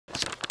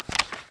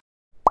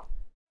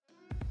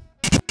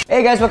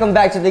Hey guys, welcome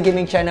back to the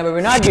gaming channel where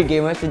we're not good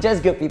gamers, we're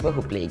just good people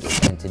who play games.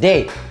 And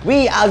today,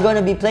 we are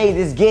gonna be playing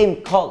this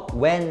game called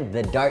When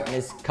the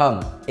Darkness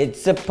Comes. It's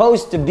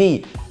supposed to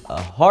be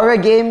a horror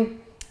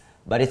game,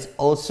 but it's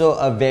also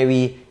a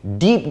very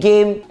deep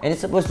game, and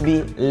it's supposed to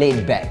be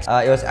laid back.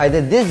 It was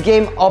either this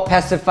game or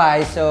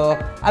Pacify, so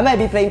I might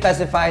be playing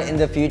Pacify in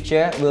the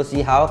future. We'll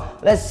see how.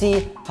 Let's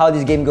see how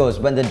this game goes.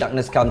 When the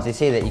darkness comes, they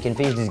say that you can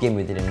finish this game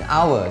within an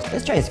hour.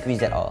 Let's try and squeeze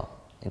that all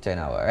into an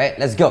hour, right?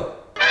 Let's go.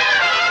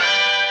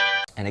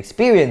 An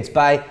experience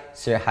by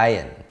Sir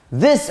Hyan.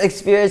 This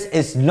experience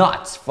is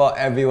not for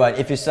everyone.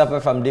 If you suffer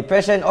from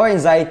depression or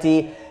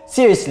anxiety,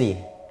 seriously,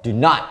 do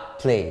not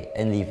play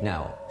and leave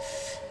now.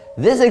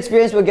 This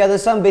experience will gather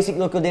some basic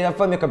local data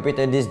from your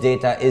computer. This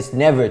data is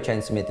never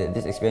transmitted.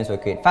 This experience will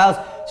create files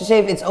to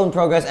save its own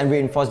progress and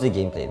reinforce the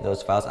gameplay.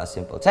 Those files are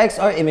simple text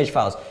or image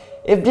files.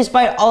 If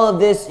despite all of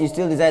this, you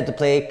still desire to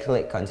play,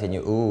 click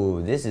continue.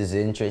 Ooh, this is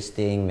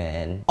interesting,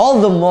 man.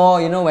 All the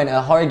more, you know, when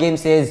a horror game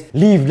says,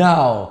 leave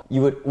now, you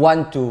would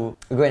want to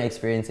go and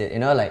experience it. You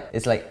know, like,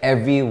 it's like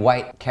every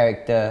white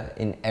character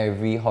in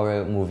every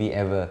horror movie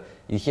ever.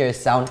 You hear a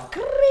sound,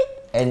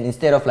 and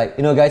instead of like,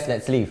 you know guys,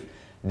 let's leave,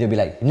 they'll be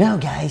like, no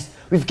guys,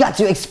 we've got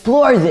to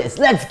explore this,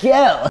 let's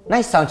go!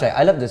 Nice soundtrack.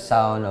 I love the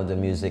sound of the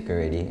music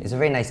already. It's a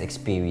very nice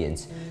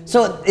experience.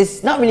 So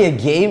it's not really a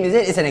game, is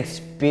it? It's an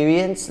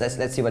experience.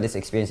 Let's see what this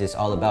experience is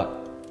all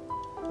about.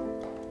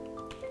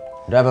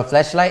 Do I have a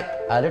flashlight?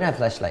 I don't have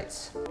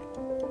flashlights.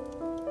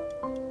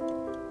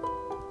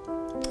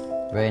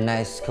 Very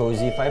nice,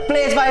 cozy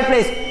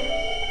fireplace.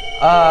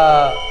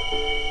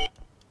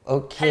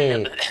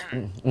 Okay.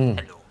 Hello. No.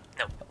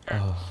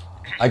 Oh,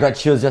 I got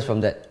chills just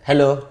from that.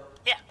 Hello.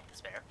 Yeah,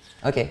 that's better.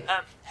 Okay.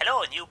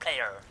 Hello, new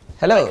player.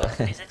 Hello. Welcome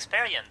to this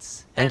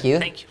experience. Thank you.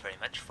 Thank you very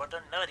much for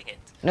downloading it.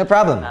 No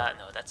problem. No,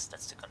 that's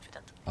too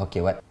confident.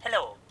 Okay, what?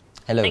 Hello.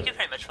 Hello. Thank you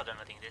very much for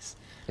downloading this.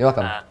 You're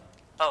welcome.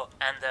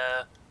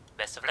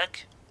 Best of luck,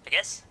 I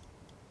guess.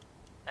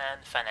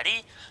 And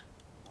finally,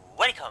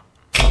 welcome.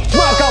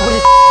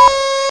 Welcome!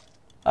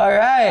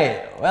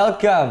 Alright,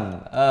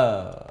 welcome.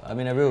 I'm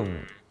in a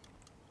room.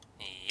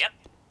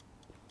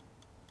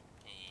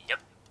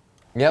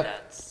 Yep.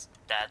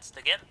 That's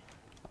the game.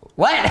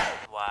 What?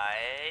 Why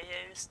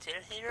are you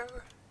still here?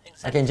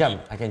 Exactly.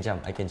 I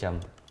can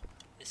jump.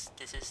 This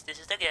is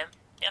the game.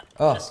 Yeah.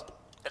 Oh. Just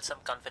got some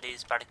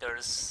confidence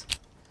particles.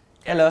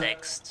 Hello.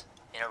 Text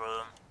in a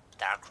room,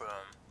 dark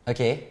room.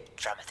 Okay.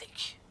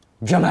 Dramatic.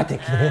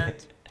 Dramatic. And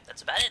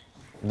that's about it.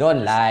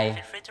 Don't lie.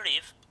 Feel free to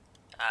leave.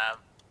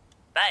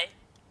 Bye.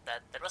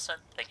 That was fun.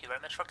 Thank you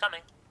very much for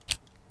coming.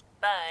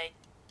 Bye.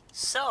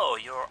 So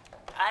you're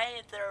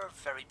either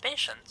very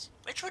patient,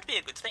 which would be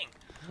a good thing,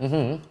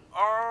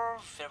 or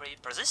very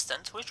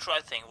persistent, which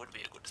I think would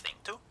be a good thing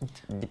too.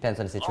 Depends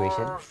on the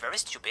situation. Or very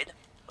stupid,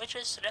 which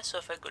is less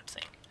of a good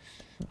thing.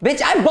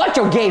 Bitch, I bought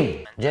your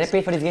game! Did I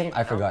pay for this game?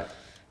 I forgot.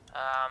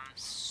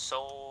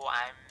 So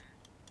I'm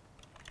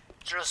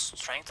just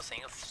trying to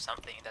think of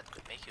something that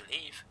could make you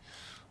leave.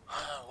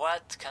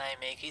 What can I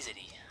make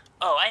easily?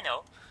 Oh, I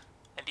know.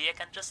 Maybe I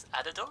can just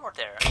add a door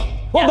there.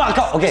 Oh my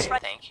god, okay.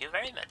 Thank you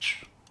very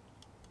much.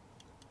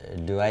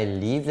 Do I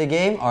leave the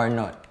game or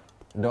not?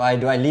 Do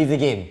I leave the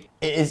game?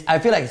 I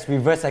feel like it's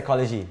reverse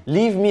psychology.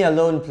 Leave me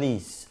alone,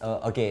 please.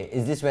 Okay,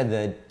 is this where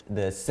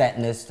the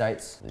sadness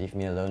starts? Leave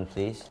me alone,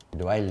 please.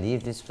 Do I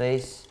leave this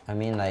place? I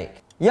mean,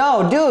 like,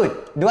 yo, dude,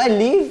 do I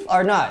leave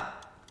or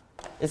not?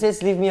 It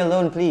says leave me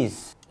alone,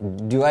 please.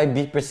 Do I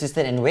be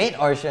persistent and wait,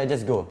 or should I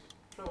just go?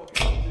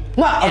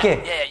 Ma,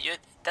 okay. Yeah,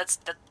 that's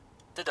the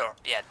door.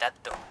 Yeah, that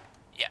door.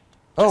 Yeah.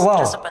 Oh wow.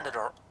 Just open the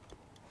door.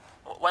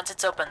 Once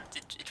it's open,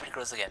 it will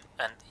close again,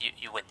 and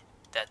you win.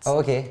 That's. Oh,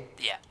 okay.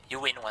 Yeah,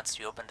 you win once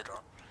you open the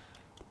door.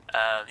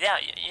 Yeah,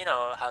 you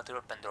know how to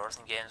open doors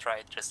in games,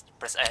 right? Just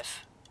press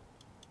F.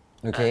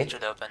 Okay. It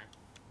should open.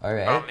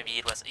 Alright. Or maybe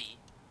it was E.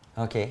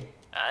 Okay.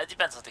 It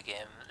depends on the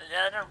game.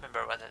 I don't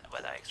remember what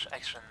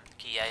action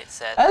key I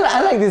said.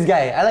 I like this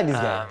guy. I like this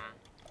guy.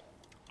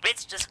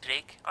 It's just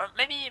click, or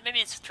maybe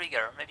it's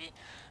trigger. Maybe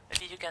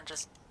you can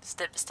just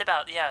step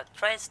out. Yeah,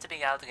 try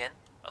stepping out again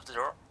of the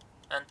door,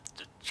 and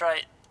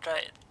try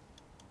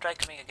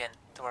coming again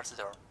towards the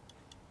door.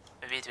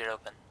 Maybe it will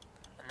open.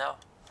 No.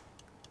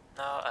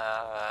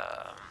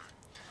 I'll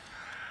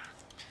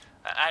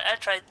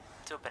try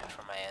to open it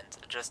from my end.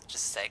 Just a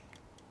sec.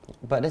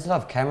 But there's a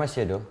lot of cameras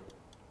here, though.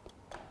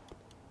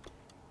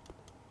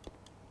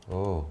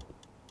 Oh.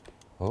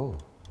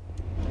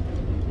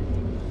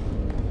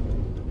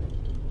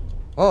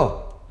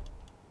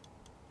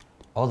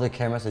 All the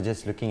cameras are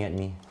just looking at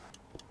me.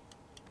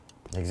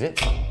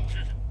 Exit?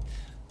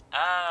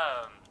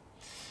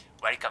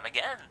 Welcome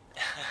again.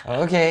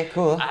 Okay,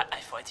 cool. I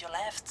thought you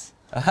left.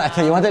 I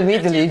thought you wanted me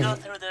to leave. You go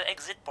through the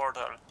exit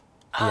portal.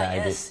 Yeah,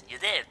 yes, you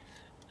did.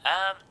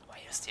 Why are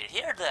you still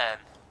here then?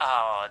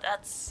 Oh,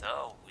 that's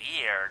so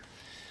weird.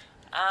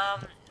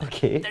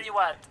 Okay. Tell you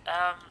what,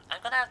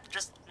 I'm gonna have to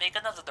just make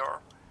another door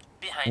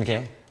behind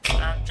Okay. you.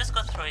 Just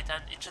go through it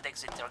and it should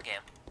exit your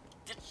game.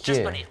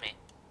 Just believe me.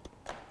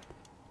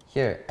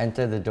 Here,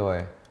 enter the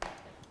door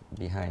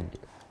behind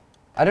you.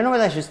 I don't know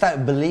whether I should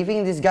start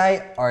believing this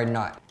guy or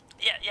not.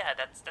 Yeah,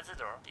 that's the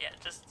door. Yeah,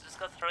 just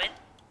go through it.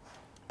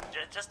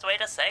 Just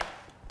wait a sec.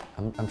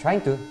 I'm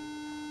trying to.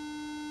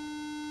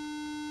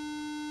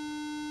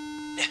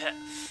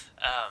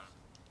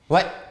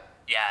 What?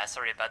 Yeah,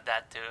 sorry about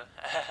that too.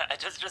 I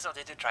just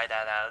wanted to try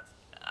that out.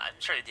 I'm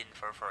sure you didn't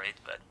fall for it,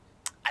 but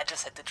I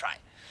just had to try.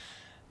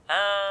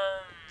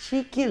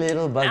 Cheeky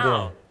little bugger.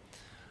 Now,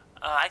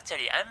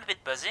 actually, I'm a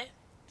bit busy,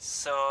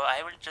 so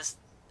I will just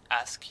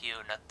ask you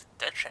not to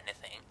touch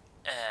anything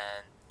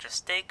and just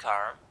stay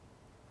calm,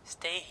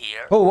 stay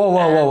here. Oh,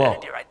 whoa. I'll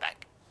be right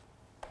back.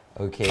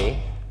 Okay.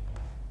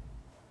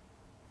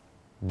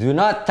 Do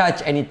not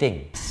touch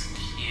anything.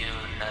 You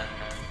not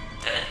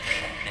touch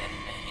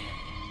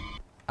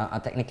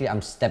anything. Technically,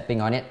 I'm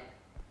stepping on it.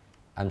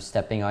 I'm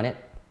stepping on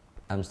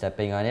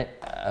it.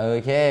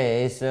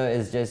 Okay, so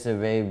it's just a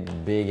very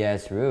big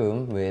ass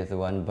room with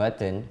one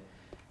button.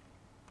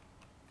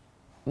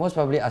 Most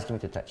probably asking me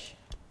to touch.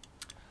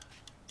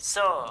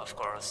 So, of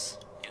course,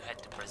 you had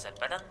to press that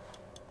button.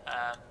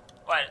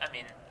 Well, I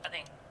mean, I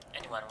think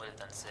anyone would have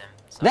done the same.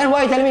 So, Then why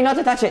are you telling me not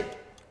to touch it?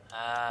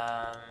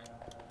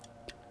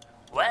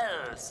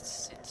 Well,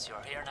 since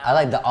you're here now... I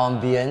like the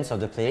ambience of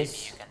the maybe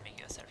place. you can make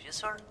yourself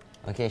useful.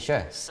 Okay,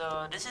 sure.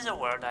 So, this is a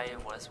world I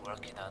was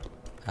working on.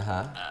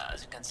 Uh-huh.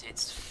 As you can see,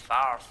 it's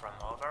far from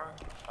over,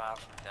 far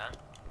from done.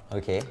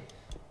 Okay.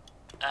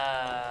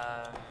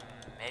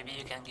 Maybe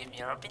you can give me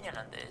your opinion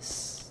on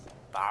this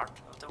part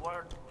of the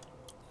world.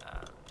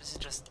 This is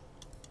just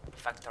a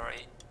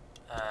factory,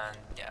 and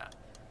yeah.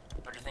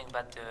 What do you think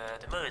about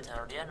the mood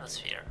or the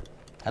atmosphere?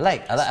 I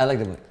like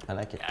the mood. I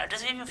like it. I'll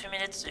just give you a few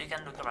minutes so you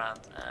can look around,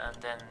 and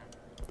then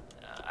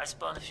I'll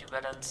spawn a few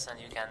buttons and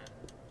you can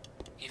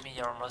give me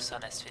your most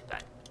honest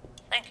feedback.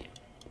 Thank you.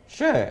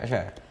 Sure.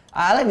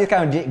 I like this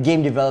kind of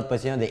game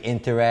developers, you know, they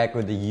interact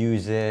with the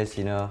users,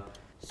 you know.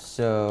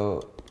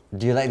 So,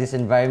 do you like this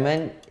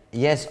environment?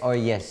 Yes or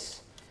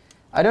yes?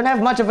 I don't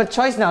have much of a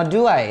choice now,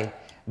 do I?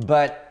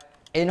 But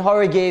in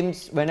horror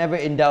games, whenever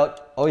in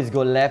doubt, always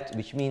go left,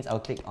 which means I'll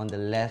click on the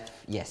left,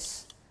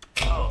 yes.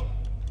 Oh.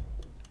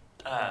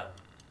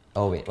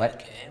 Oh wait, what?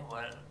 Okay,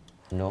 well...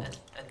 No.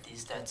 At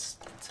least that's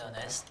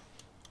honest.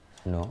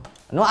 No,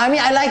 I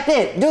mean, I liked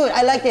it! Dude,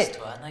 I liked it!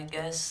 This one, I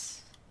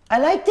guess. I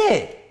liked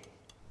it!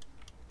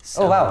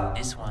 So Oh, wow.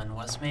 This one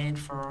was made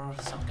for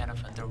some kind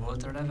of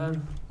underwater level.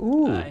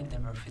 Ooh. I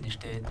never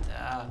finished it.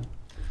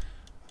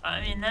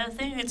 I mean, I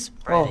think it's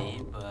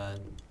pretty, but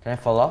Can I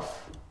fall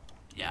off?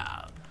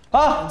 yeah.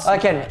 Oh, That's I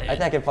can. about it. I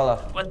think I can fall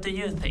off. What do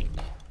you think?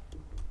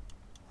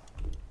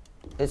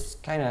 It's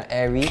kind of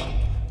airy.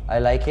 I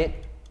like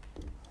it.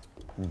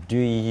 Do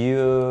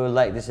you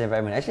like this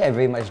environment? Actually, I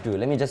very much do.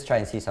 Let me just try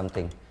and see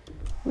something.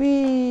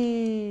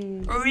 Whee!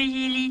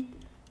 Really?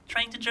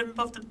 Trying to jump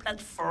off the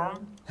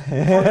platform? For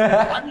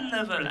one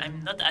level,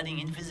 I'm not adding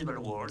invisible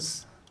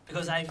walls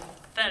because I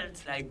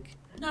felt like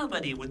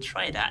nobody would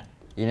try that.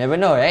 You never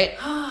know, right?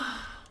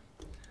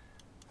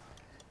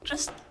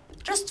 Just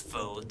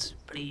vote,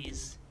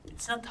 please.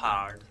 It's not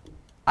hard.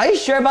 Are you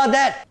sure about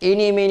that?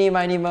 Eeny, meeny,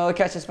 miny, mo.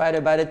 Catch a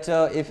spider by the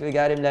toe. If you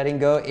got him, let him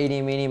go.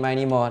 Eeny, meeny,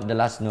 miny, mo. The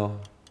last no.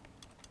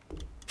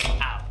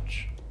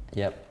 Ouch.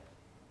 Yep.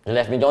 You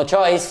left me no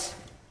choice.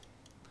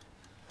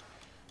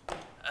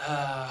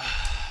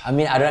 I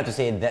mean, I don't have to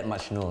say that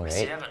much no, We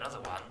still right? have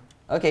another one.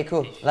 Okay,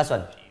 cool. Last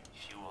one.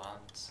 If you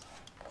want.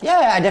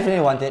 Yeah, I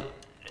definitely want it.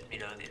 Let me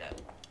load it up.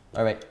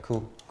 Alright,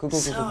 cool. Cool.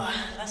 So,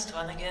 last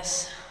one, I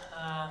guess.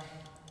 I'll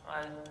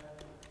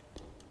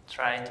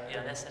try to be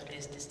honest at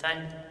least this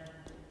time.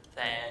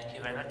 Thank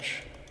you very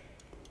much.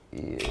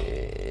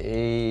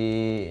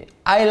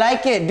 I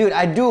like it, dude.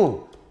 I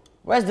do.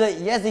 Where's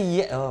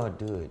the... Oh,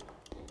 dude.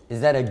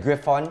 Is that a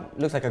Griffon?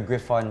 Looks like a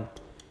Griffon.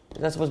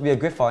 Is that supposed to be a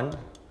Griffon?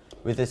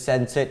 With a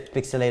censored,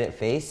 pixelated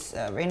face.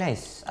 Very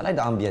nice. I like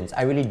the ambience.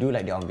 I really do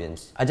like the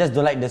ambience. I just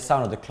don't like the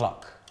sound of the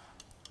clock.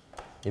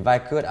 If I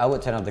could, I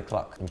would turn off the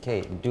clock.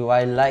 Okay, do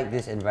I like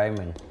this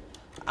environment?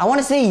 I want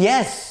to say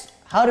yes!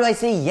 How do I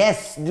say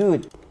yes,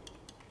 dude?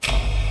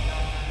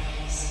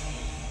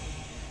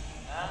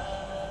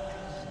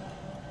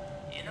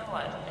 You know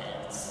what?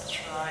 Let's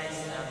try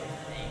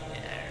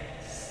something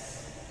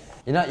else.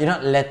 You're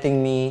not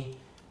letting me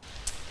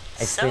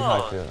explain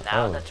how I feel.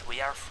 Now Oh. that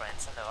we are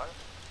friends and all,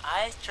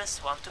 I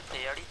just want to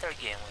play a little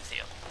game with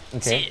you.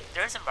 Okay. See,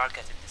 there's a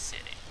market in this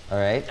city.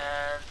 Alright.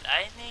 And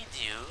I need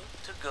you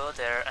to go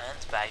there and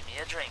buy me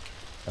a drink.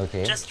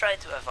 Okay. Just try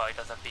to avoid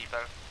other people.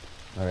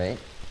 Alright.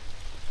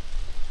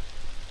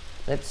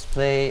 Let's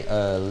play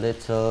a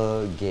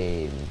little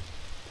game.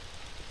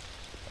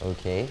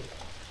 Okay.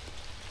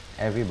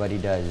 Everybody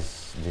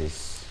does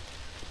this.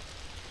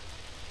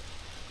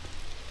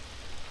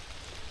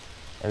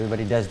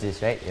 Everybody does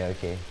this, right? Yeah,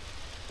 okay.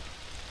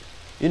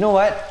 You know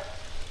what?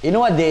 You know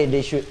what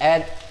they should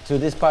add to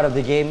this part of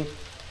the game?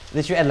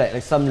 They should add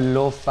like some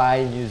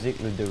lo-fi music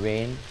with the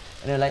rain.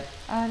 And they're like,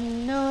 I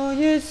know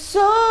you so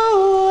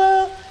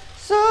well,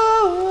 so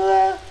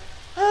well.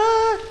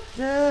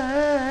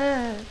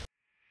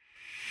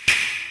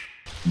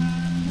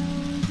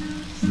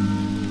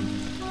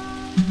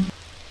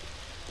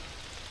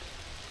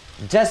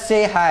 Just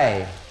say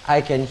hi.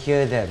 I can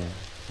hear them.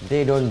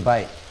 They don't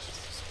bite.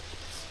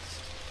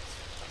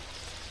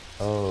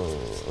 Oh,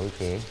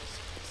 okay.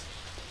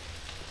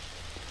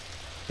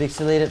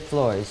 Pixelated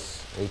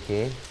floors.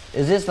 Okay.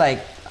 Is this like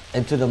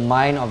into the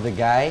mind of the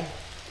guy?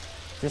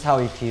 Is this how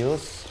he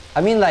feels? I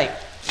mean like...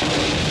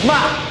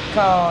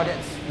 Oh,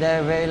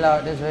 they're very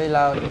loud. That's very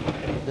loud.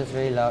 That's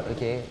very loud.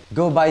 Okay.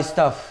 Go buy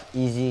stuff.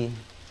 Easy.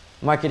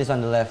 Market is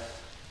on the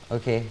left.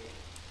 Okay.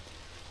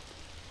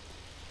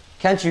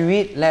 Can't you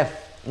read?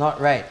 Left.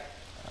 Not right.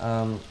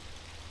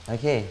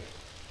 Okay.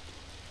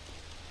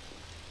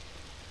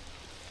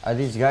 Are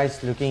these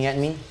guys looking at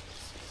me?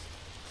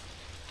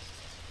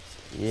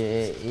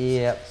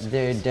 Yeah,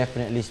 they're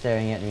definitely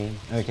staring at me.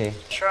 Okay.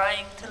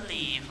 Trying to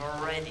leave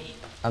already.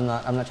 I'm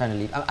not trying to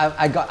leave.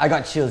 I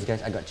got chills,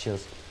 guys. I got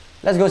chills.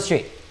 Let's go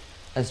straight.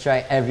 Let's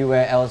try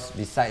everywhere else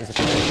besides the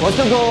What's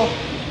the goal?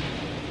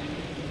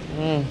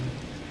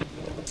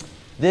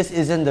 This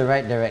isn't the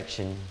right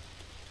direction.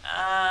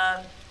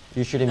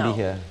 You shouldn't be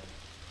here.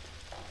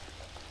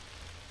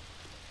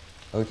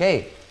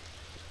 Okay.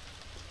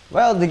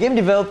 Well, the game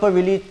developer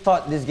really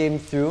thought this game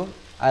through.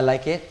 I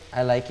like it.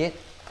 I like it.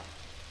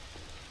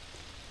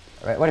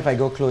 Alright, what if I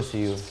go close to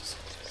you?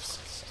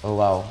 Oh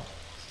wow.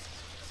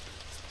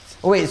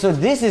 Oh wait, so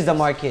this is the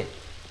market.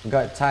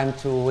 Got time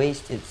to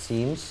waste, it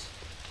seems.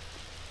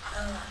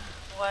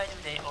 Why do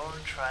they all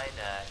try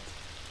that?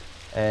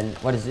 And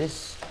what is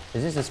this?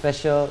 Is this a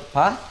special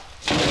path?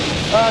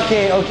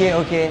 Okay, okay,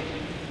 okay.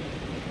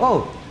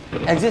 Oh,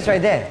 exit's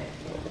right there.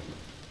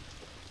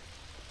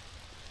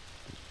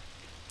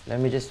 Let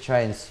me just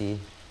try and see.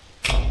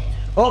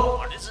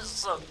 Oh! This is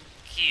so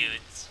cute.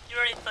 You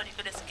really thought you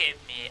could escape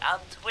me,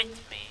 outwit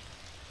me,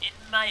 in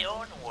my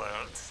own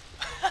world.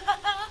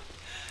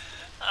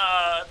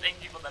 Oh,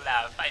 thank you for the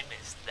laugh. I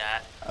missed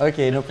that.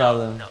 Okay, no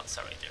problem. No,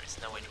 sorry, there is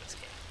no way to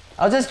escape.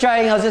 I was just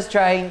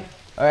trying.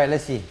 Alright,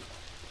 let's see.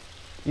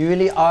 You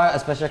really are a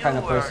special kind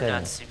of person.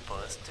 Not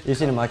supposed to You've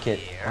seen the market.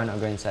 here. Why not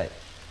go inside?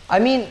 I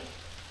mean,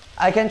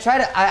 I can try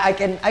to... I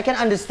can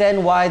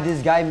understand why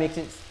this guy makes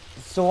it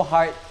so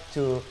hard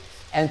to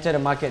enter the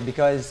market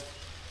because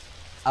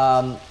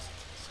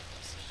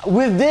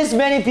with this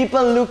many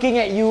people looking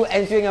at you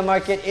entering a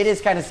market, it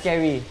is kind of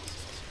scary.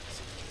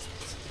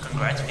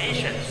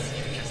 Congratulations,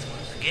 you just won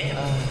the game.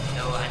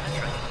 No, I'm not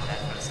trying to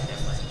that person. That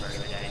was a very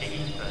good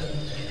idea, but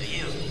you do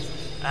you.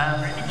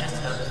 Let me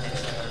just go to the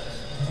next level.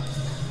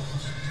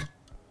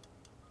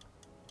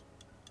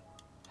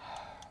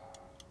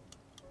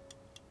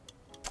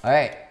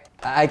 Alright,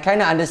 I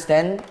kind of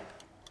understand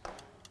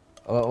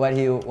what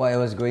he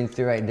was going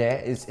through right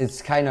there.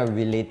 It's kind of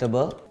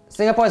relatable.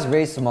 Singapore is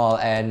very small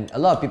and a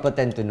lot of people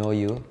tend to know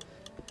you.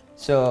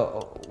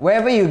 So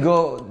wherever you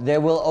go,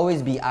 there will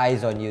always be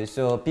eyes on you.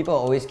 So people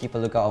always keep a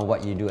lookout on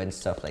what you do and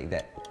stuff like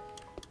that.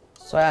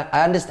 So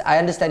I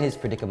understand his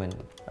predicament.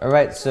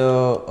 Alright,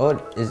 so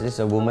is this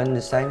a woman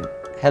this time?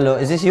 Hello,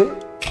 is this you?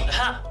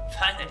 Ha!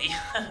 Finally,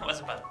 it was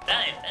about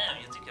time. Damn,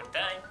 you took your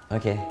time.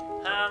 Okay.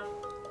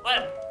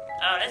 Well,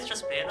 let's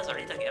just play another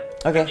little game.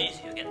 Okay. Very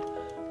easy again.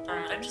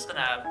 I'm just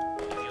gonna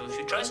give you a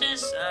few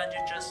choices and you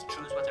just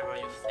choose whatever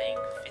you think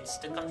fits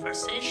the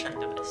conversation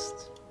the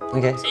best.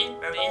 Okay. See?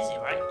 Very easy,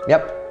 right?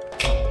 Yep.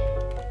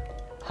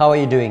 How are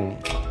you doing?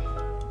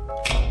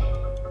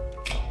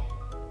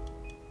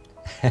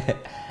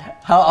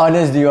 How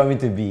honest do you want me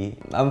to be?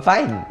 I'm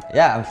fine.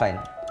 Yeah, I'm fine.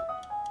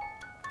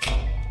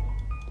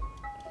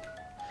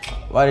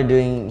 What are you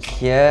doing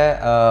here?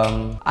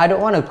 I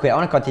don't want to quit. I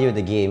want to continue with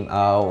the game.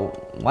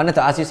 Wanted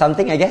to ask you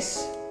something, I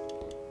guess.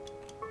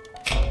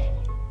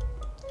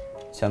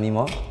 Tell me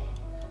more.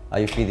 Are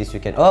you free this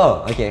weekend?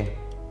 Oh, okay.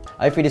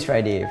 Are you free this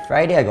Friday?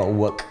 Friday I got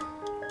work.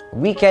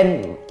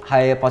 Weekend,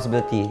 higher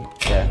possibility.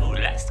 Yeah. Oh,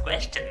 last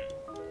question.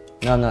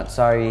 No, I'm not.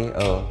 Sorry.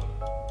 Oh.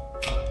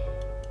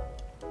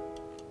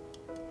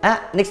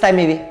 Next time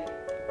maybe.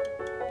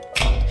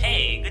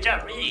 Hey, good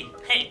job, really.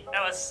 Hey,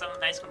 that was some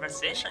nice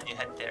conversation you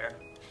had there.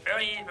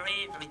 Very,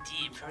 very, very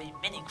deep, very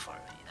meaningful,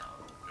 you know.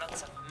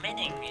 Lots of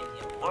meaning in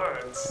your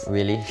words.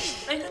 Really?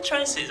 Like the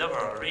choices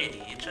overall,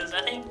 really.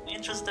 I think you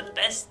chose the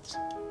best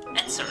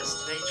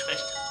answers to each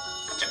question.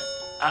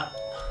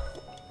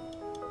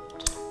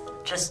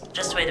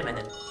 Just wait a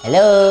minute.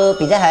 Hello,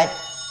 Pizza Hut.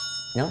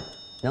 No?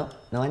 No?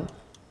 No one?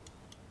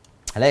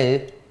 Hello?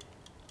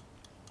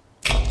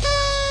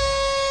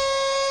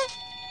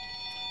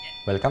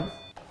 Welcome.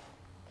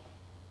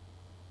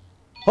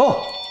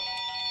 Oh!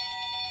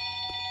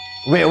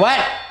 Wait, what?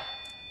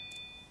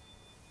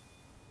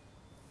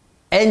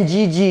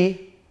 NGG.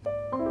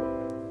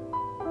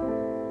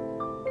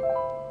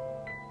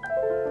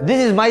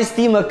 This is my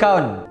Steam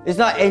account. It's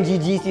not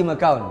NGG Steam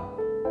account.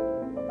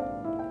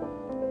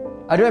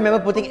 I don't remember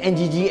putting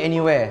NGG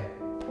anywhere.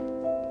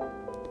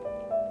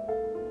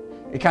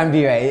 It can't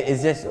be right.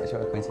 It's just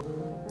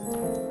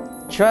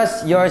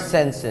trust your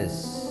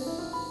senses.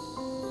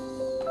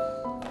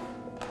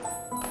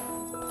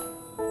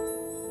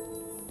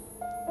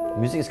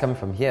 Music is coming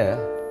from here.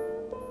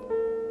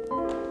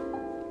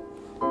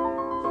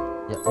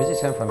 Yeah, music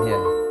is coming from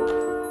here.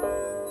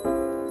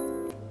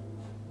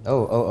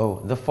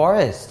 Oh, the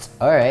forest.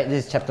 Alright,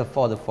 this is chapter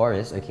 4, the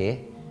forest,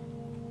 okay.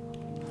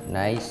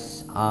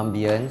 Nice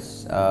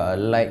ambience,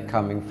 light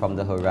coming from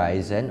the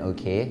horizon,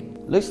 okay.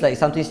 Looks like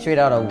something straight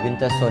out of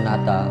Winter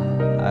Sonata.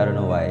 I don't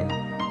know why.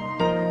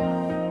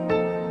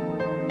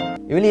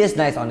 It really is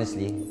nice,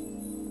 honestly.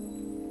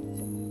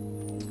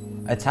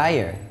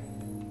 Attire.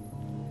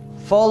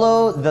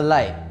 Follow the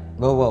light.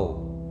 Whoa.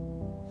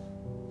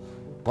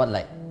 What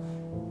light?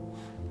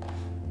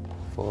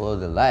 Follow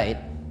the light.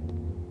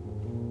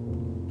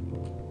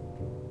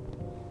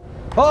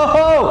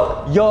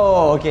 Oh!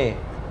 Yo, okay.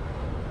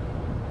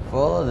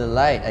 Follow the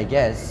light, I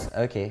guess.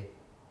 Okay.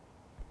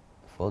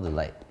 Follow the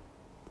light.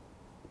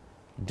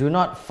 Do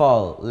not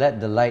fall.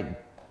 Let the light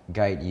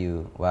guide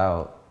you.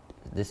 Wow.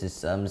 This is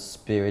some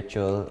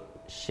spiritual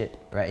shit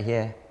right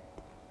here.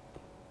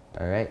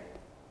 Alright.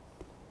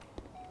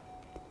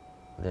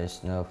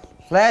 There's no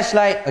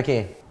flashlight.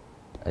 Okay.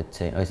 A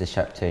turn. Oh, it's a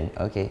sharp turn.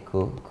 Okay,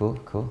 cool.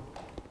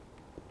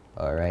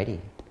 Alrighty.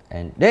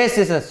 And this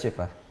is a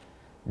stripper.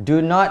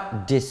 Do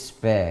not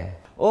despair.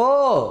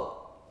 Oh,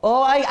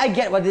 I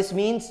get what this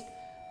means.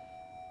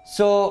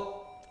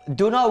 So,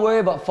 do not worry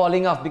about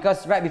falling off,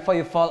 because right before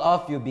you fall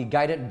off, you'll be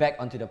guided back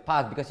onto the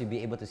path, because you'll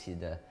be able to see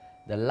the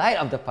light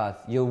of the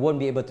path. You won't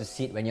be able to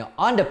see it when you're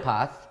on the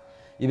path.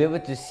 You'll be able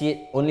to see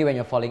it only when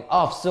you're falling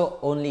off. So,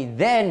 only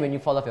then, when you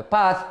fall off your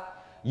path,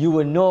 you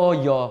will know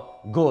your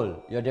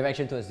goal, your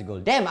direction towards the goal.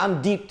 Damn,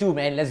 I'm deep too,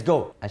 man. Let's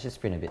go. I should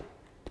sprint a bit.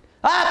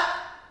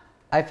 Ah!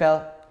 I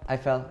fell.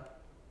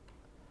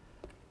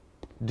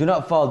 Do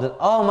not fall.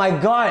 Oh my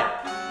god!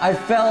 I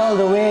fell all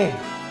the way.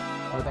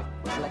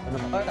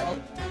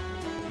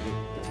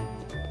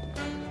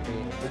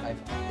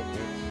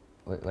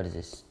 Wait, what is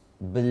this?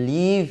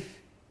 Believe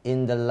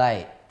in the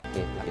light.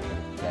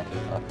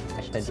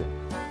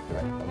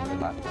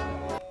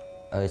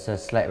 Oh, it's a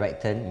slight right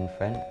turn in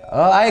front.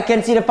 Oh, I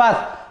can see the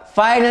path!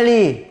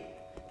 Finally!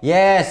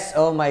 Yes!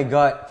 Oh my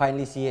god,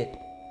 finally see it.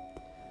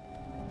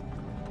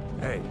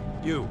 Hey,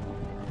 you.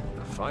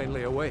 You're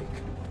finally awake.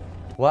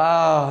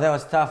 Wow, that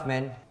was tough,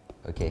 man.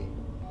 Okay.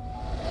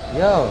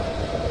 Yo!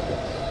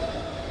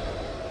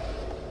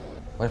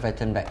 What if I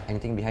turn back?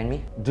 Anything behind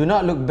me? Do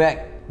not look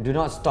back. Do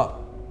not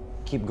stop.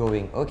 Keep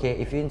going. Okay,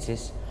 if you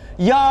insist.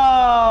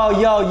 Yo!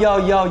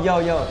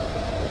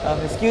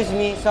 Excuse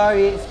me.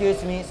 Sorry.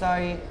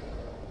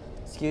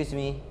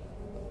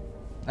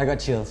 I got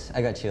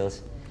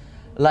chills.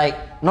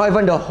 Like, not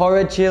even the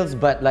horror chills,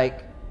 but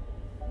like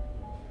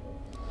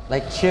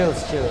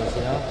chills, you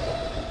know?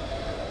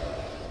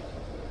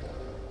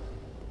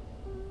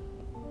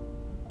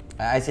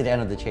 I see the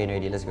end of the chain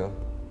already. Let's go.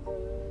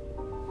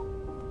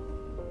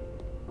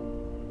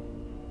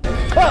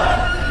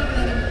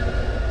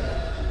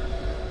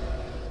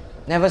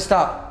 Never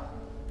stop.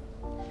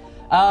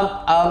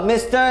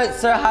 Mr.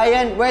 Sir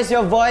Hyan, where's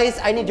your voice?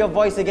 I need your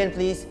voice again,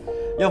 please.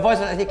 Your voice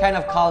was actually kind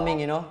of calming,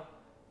 you know?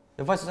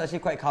 Your voice was actually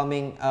quite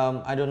calming.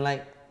 I don't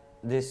like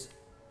this.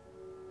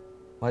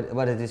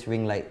 What are these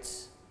ring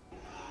lights?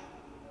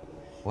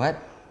 What?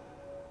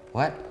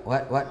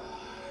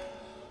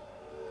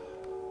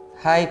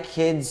 Hi,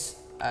 kids.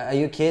 Are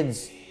you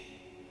kids?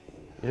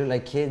 You look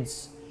like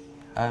kids.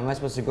 Am I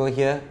supposed to go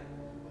here?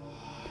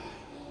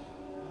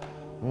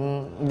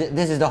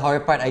 This is the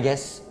horror part, I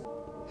guess.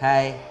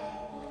 Hi.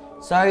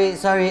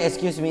 Sorry,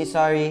 excuse me,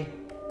 sorry.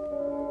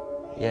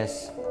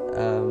 Yes.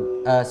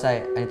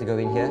 Sorry, I need to go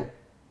in here.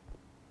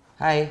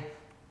 Hi.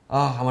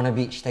 Oh, I'm on a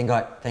beach. Thank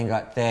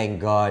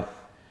God.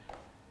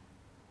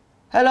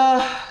 Hello.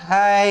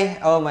 Hi.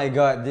 Oh my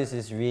God, this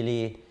is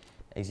really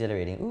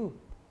exhilarating. Ooh.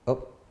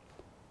 Oh.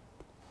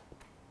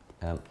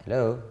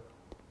 Hello.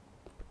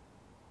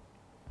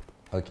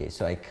 Okay,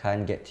 so I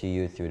can't get to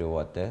you through the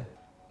water.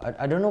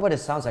 I don't know where the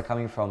sounds are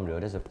coming from though.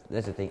 That's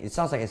the thing. It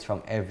sounds like it's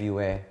from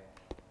everywhere.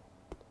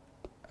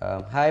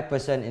 Hi,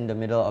 person in the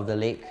middle of the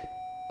lake.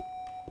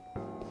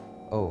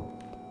 Oh.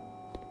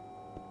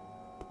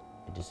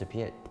 It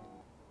disappeared.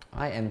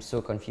 I am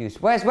so confused.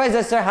 Where's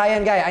the Sir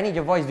Hyan guy? I need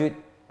your voice, dude.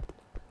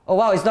 Oh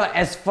wow, it's not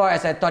as far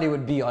as I thought it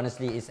would be,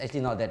 honestly. It's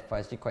actually not that far.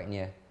 It's actually quite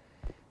near.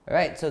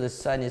 Alright, so the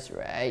sun is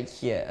right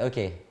here.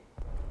 Okay.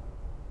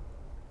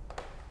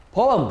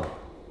 Poem.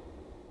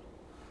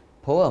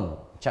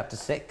 Chapter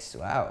 6.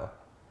 Wow.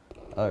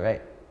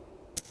 Alright.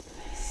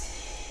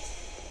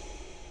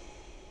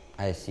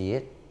 I see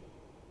it.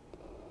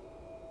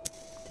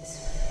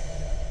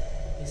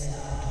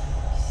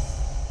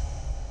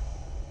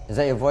 Is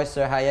that your voice,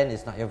 Sir Hyan?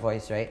 It's not your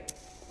voice, right?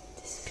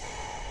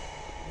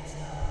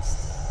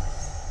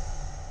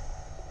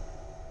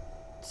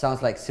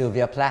 Sounds like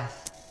Sylvia Plath.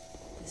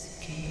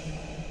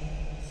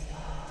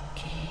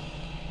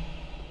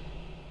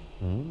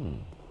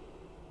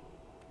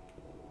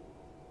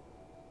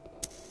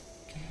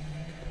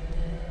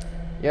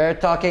 You're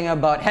talking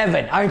about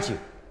heaven, aren't you?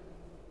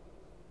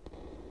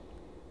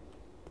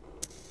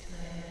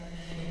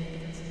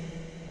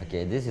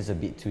 Okay, this is a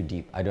bit too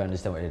deep. I don't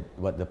understand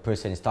what the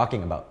person is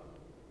talking about.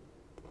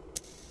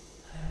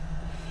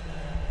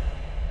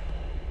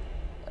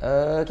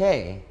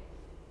 Okay.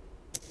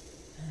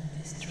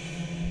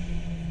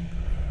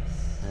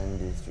 And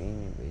this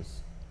dream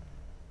embrace.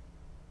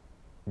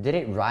 Did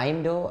it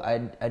rhyme though? I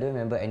don't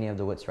remember any of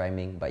the words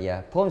rhyming, but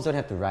yeah, poems don't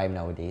have to rhyme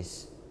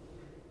nowadays.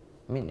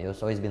 I mean,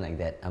 it's always been like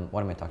that.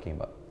 What am I talking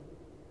about?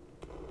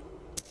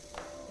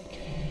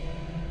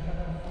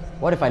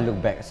 What if I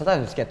look back?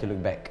 Sometimes I'm scared to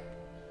look back.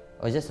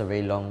 Or it's just a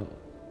very long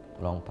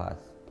path.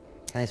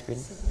 Can I sprint?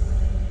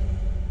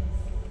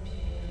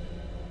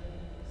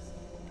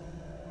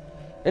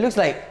 It looks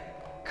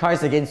like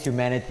Cards Against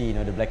Humanity, you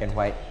know, the black and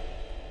white.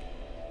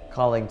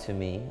 Calling to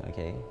me.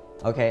 Okay.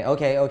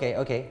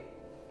 Okay.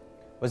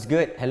 What's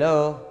good?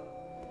 Hello?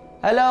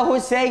 Hello,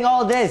 who's saying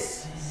all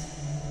this?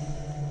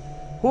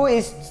 Who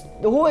is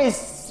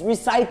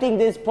reciting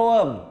this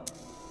poem?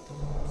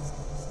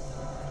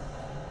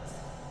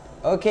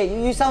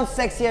 Okay, you sound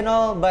sexy and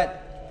all,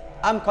 but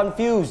I'm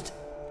confused.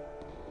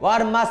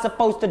 What am I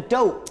supposed to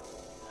do?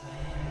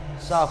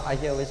 Soft, I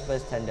hear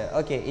whispers tender.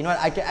 Okay, you know what?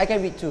 I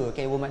can read too,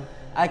 okay, woman?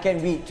 I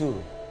can read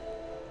too.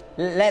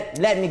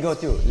 Let me go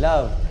through.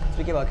 Love,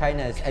 speaking about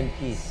kindness and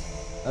peace.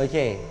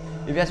 Okay,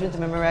 if you ask me to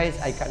memorize,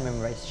 I can't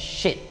memorize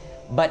shit.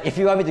 But if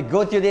you want me to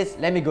go through this,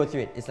 let me go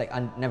through it. It's like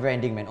never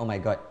ending, man. Oh my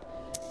god.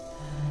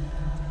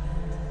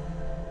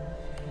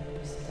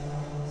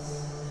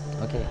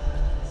 Okay.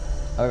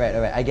 Alright,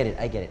 I get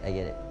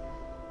it.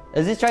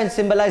 Is this trying to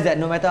symbolize that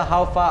no matter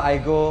how far I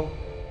go,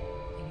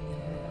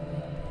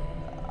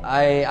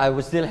 I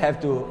would still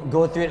have to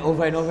go through it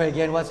over and over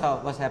again? What's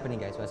happening,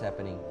 guys? What's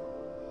happening?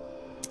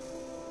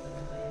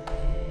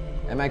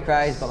 Am I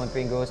cries, but my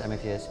pain grows, am I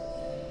fierce?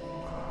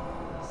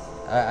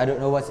 I don't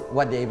know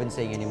what they're even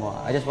saying anymore.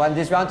 I just want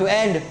this round to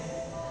end.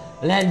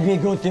 Let me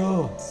go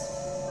through.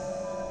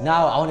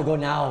 Now, I want to go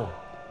now.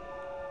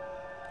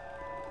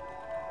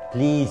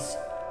 Please.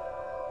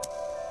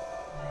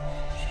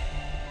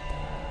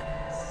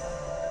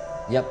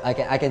 Yep,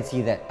 I can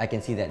see that. I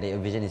can see that the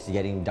vision is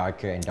getting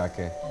darker and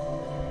darker.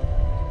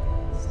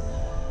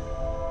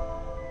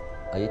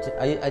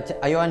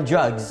 Are you on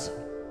drugs?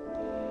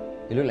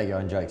 You look like you're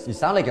on drugs. You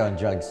sound like you're on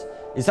drugs.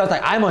 It sounds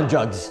like I'm on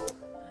drugs.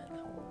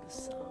 And all the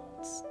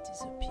sounds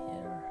disappear.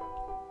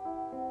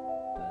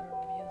 Better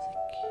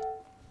music.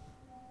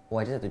 Oh,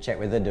 I just have to check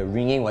whether the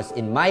ringing was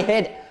in my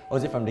head or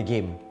was it from the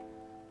game.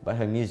 But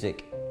her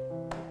music,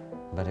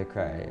 but her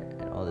cry,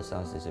 and all the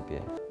sounds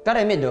disappear.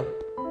 Gotta admit though,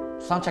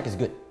 soundtrack is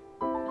good.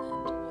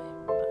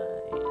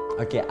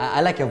 Okay,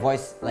 I like your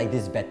voice like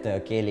this better,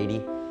 okay, lady?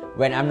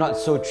 When I'm not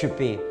so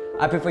trippy,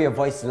 I prefer your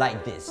voice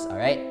like this,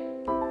 alright?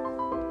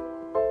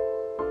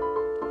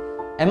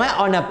 Am I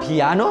on a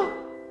piano?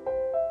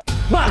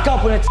 Mak kau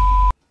punya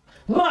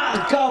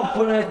Mak kau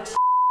punya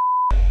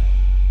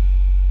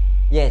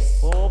Yes.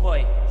 Oh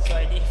boy, so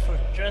I leave for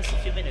just a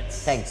few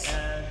minutes. Thanks.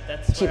 And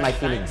that's Cheat where my I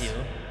find feelings. you.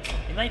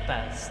 In my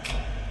past.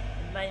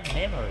 In my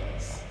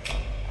memories.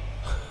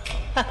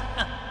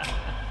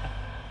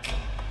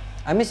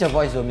 I miss your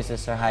voice though, Mr.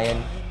 Sarhayan.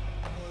 I'm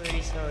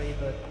really sorry,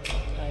 but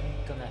I'm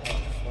gonna have to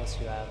force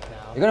you out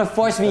now. You're gonna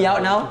force me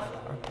out now?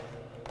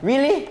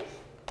 Really?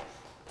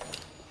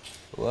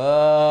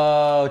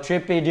 Whoa,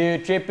 trippy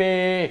dude,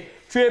 trippy!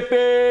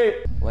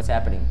 What's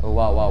happening? Oh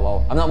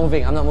wow. I'm not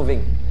moving. What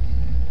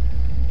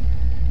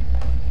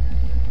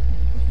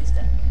is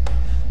that?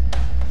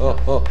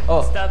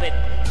 Oh. Stop it!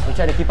 I'm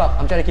trying to keep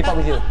up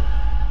with you.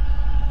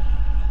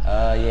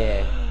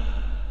 Yeah.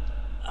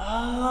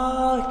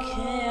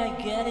 Okay,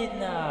 I get it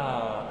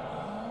now.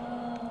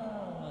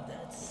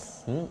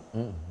 Oh,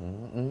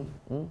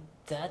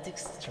 that's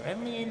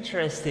extremely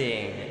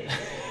interesting.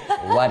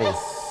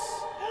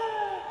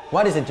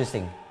 What is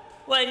interesting?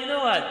 Well, you know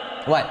what?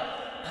 What?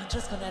 I'm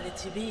just gonna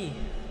let you be.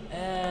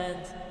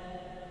 And,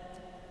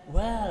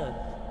 well,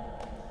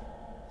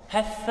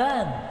 have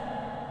fun.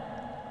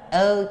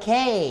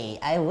 Okay,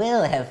 I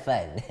will have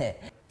fun.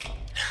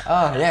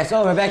 Oh, yes,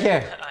 we're back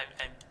here.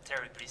 I'm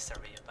terribly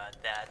sorry about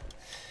that.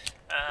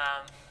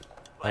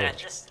 Well, I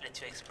just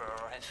let you explore,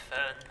 have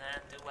fun,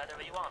 and do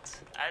whatever you want.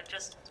 I'll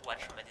just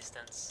watch from a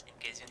distance in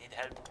case you need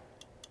help.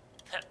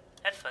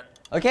 Have fun.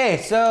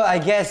 Okay, so I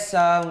guess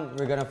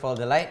we're gonna follow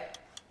the light.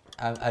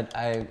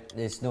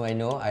 There's no I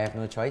know. I have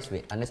no choice.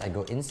 Wait, unless I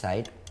go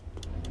inside.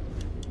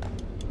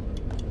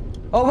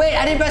 Oh wait,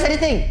 I didn't press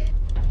anything.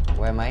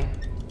 Where am I?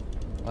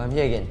 Oh, I'm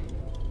here again.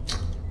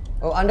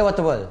 Oh,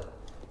 underwater world.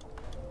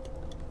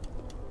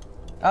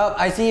 Oh,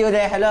 I see you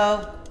there.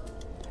 Hello.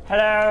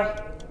 Hello.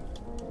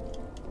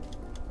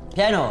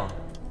 Piano.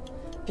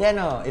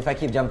 If I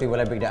keep jumping, will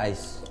I break the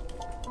ice?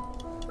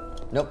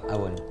 Nope, I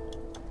won't.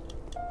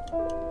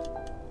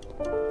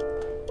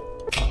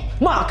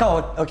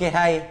 Marco! Okay,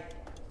 hi.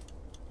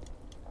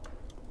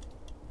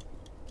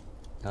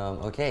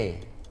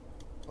 Okay.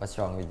 What's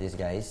wrong with these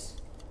guys?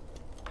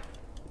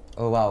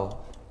 Oh wow.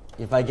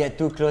 If I get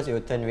too close, it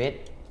will turn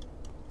red.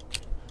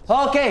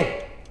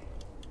 Okay!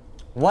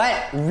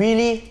 What?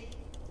 Really?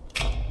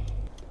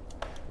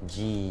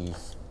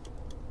 Jeez.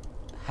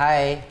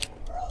 Hi.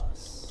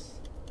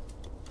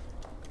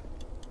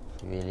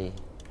 Really?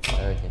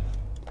 Okay.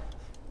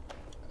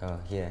 Oh,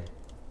 here.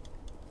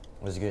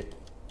 What's good?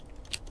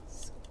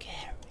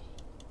 Scary.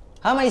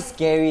 How am I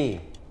scary?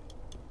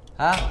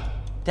 Huh?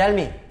 Tell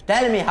me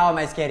how am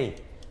I scary?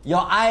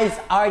 Your eyes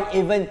aren't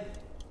even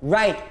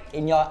right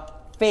in your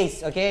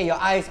face, okay? Your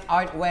eyes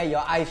aren't where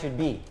your eyes should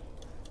be.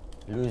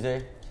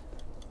 Loser.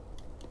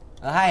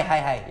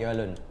 Hi, you're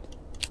alone.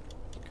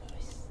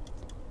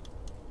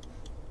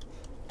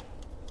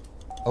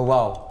 Oh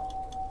wow.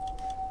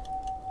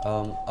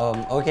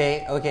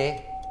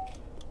 Okay.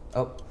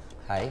 Oh,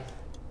 hi.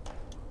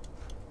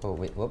 Oh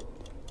wait, whoop.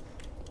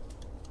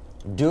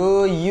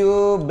 Do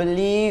you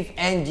believe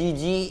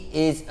NGG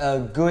is a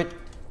good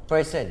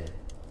person?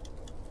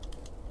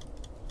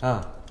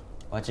 Huh?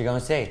 What you gonna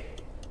say?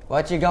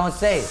 What you gonna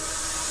say?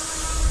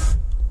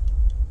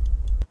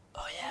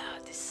 Oh yeah,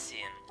 this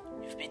scene.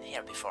 You've been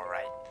here before,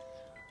 right?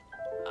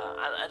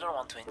 I don't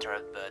want to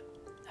interrupt, but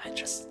I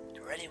just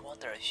really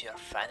wonder if you're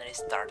finally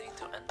starting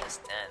to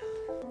understand.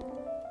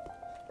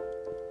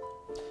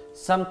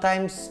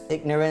 Sometimes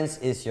ignorance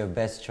is your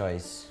best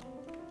choice.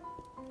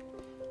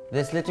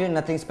 There's literally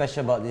nothing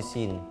special about this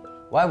scene.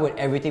 Why would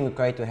everything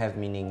require to have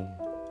meaning?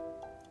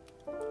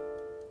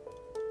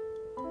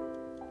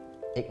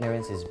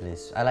 Ignorance is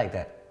bliss. I like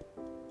that.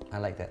 I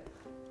like that.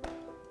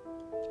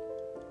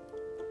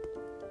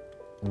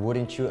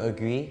 Wouldn't you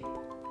agree?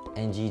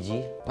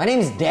 NGG. My name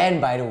is Dan,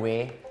 by the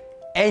way.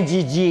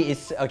 NGG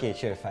is... Okay,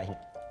 sure, fine.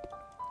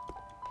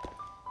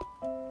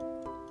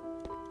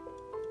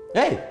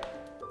 Hey!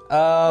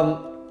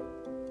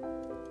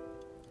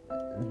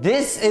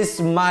 This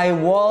is my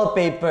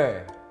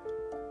wallpaper.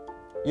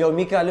 Yo,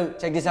 Mika, look,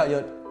 check this out,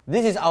 yo.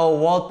 This is our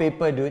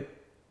wallpaper, dude.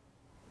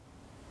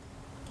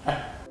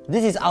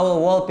 This is our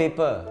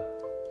wallpaper.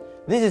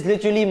 This is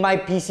literally my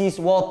PC's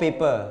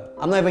wallpaper.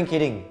 I'm not even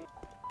kidding.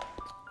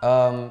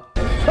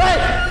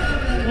 Hey!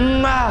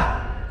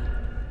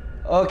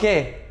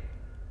 Okay.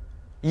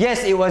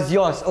 Yes, it was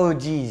yours. Oh,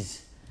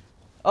 jeez.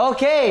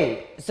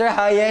 Okay, Sir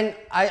Hyen,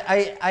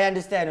 I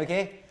understand,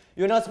 okay?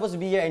 You're not supposed to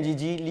be here,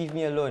 NGG. Leave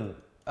me alone.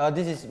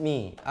 This is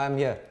me. I'm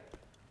here.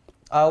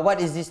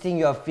 What is this thing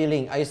you're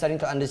feeling? Are you starting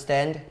to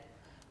understand?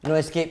 No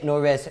escape, no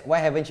rest. Why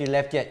haven't you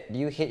left yet? Do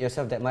you hate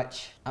yourself that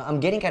much? I'm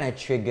getting kind of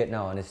triggered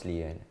now,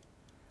 honestly.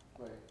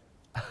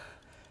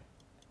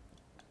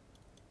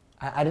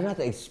 I don't know how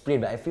to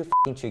explain, but I feel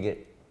f***ing triggered.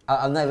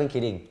 I'm not even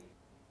kidding.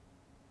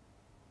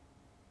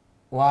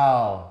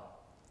 Wow.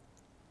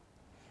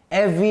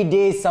 Every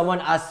day someone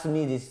asks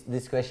me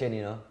this question,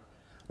 you know.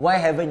 Why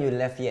haven't you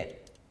left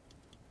yet?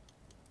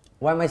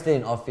 Why am I still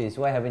in office?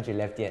 Why haven't you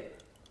left yet?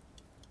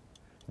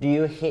 Do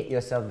you hate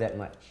yourself that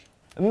much?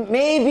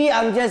 Maybe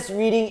I'm just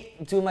reading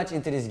too much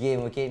into this game,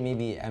 okay?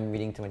 Maybe I'm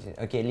reading too much.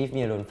 Okay, leave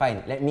me alone.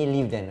 Fine, let me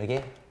leave then,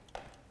 okay?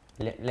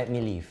 Let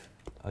me leave.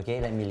 Okay,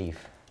 let me leave.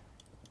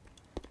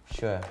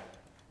 Sure.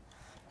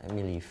 Let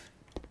me leave.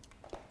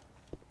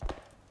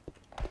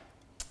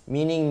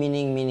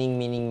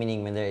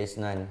 Meaning when there is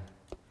none.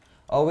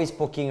 Always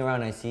poking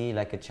around, I see,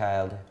 like a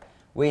child.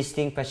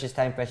 Wasting precious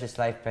time, precious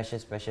life,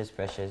 precious.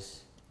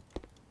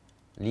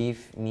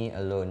 Leave me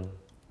alone.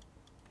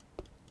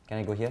 Can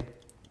I go here?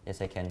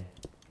 Yes, I can.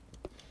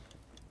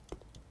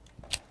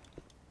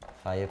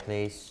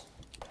 Fireplace.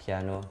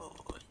 Piano. Oh,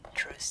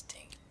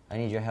 interesting. I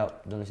need your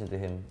help. Don't listen to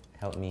him.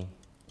 Help me.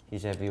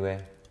 He's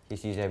everywhere. He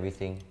sees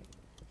everything.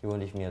 He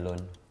won't leave me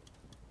alone.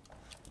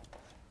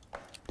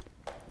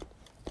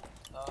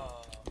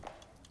 Oh,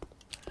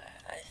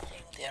 I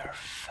think they are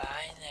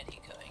finally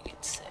going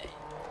insane.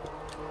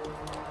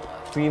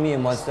 Free me, a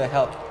monster.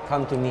 Help.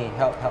 Come to me.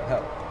 Help.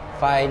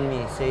 Find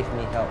me. Save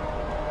me. Help.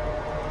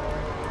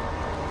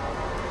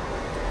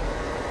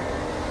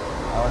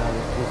 I wanna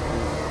please.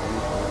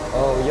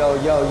 Oh, yo!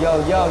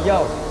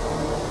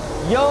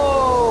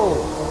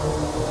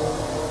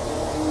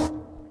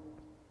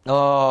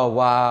 Oh,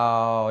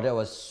 wow. That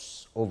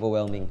was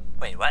overwhelming.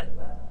 Wait, what?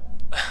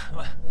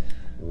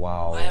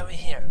 Wow. Why are we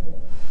here?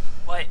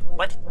 Why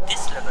did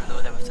this level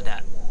load after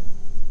that?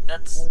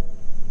 That's...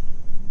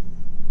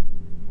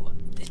 What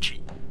did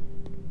she...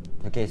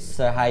 Okay,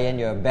 Sir Hyen,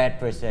 you're a bad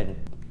person.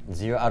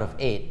 0 out of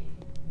 8.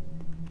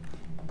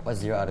 What's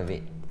 0 out of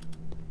 8?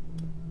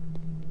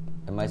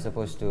 Am I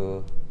supposed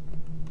to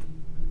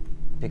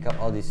pick up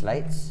all these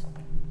lights?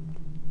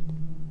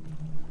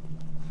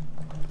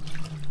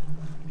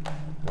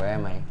 Where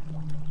am I?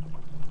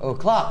 Oh,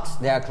 clocks!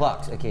 There are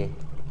clocks, okay.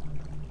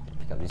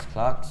 Pick up these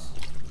clocks.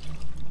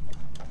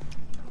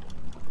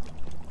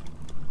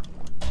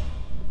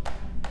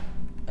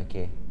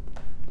 Okay.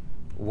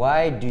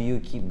 Why do you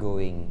keep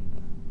going?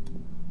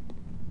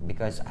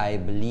 Because I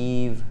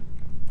believe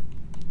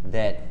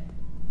that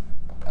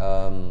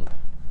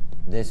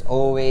there's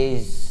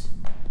always...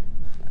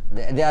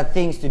 There are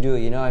things to do,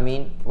 you know what I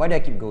mean? Why do I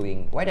keep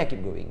going?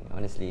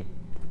 Honestly?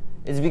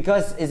 It's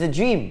because it's a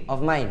dream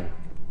of mine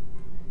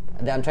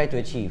that I'm trying to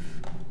achieve.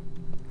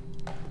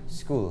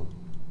 School.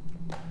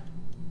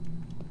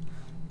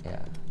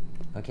 Yeah.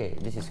 Okay,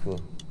 this is school.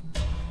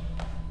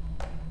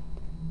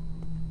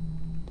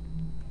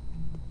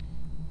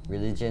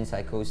 Religion,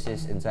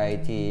 psychosis,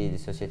 anxiety,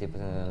 dissociative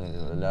personality,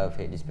 love,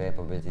 hate, despair,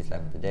 probabilities,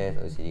 life after death,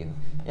 OCD.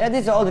 Yeah,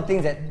 these are all the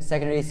things that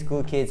secondary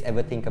school kids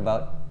ever think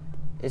about.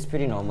 It's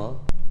pretty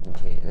normal.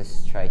 Okay,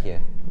 let's try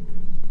here.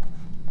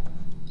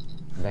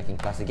 Back in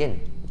class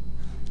again.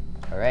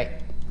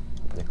 Alright.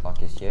 The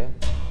clock is here.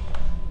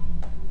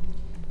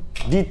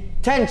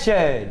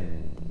 Detention!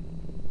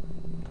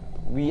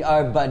 We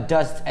are but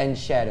dust and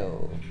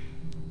shadow.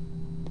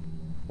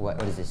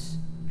 What is this?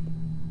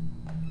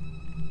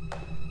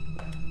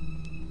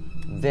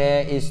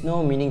 There is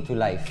no meaning to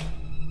life.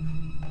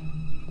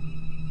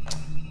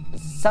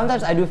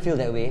 Sometimes I do feel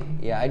that way.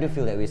 Yeah, I do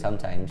feel that way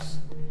sometimes.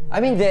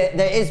 I mean,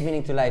 there is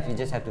meaning to life. You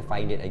just have to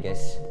find it, I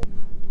guess.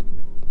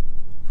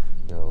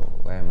 Yo,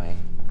 where am I?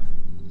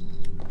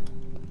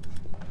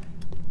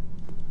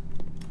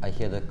 I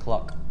hear the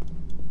clock.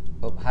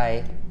 Oh,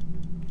 hi.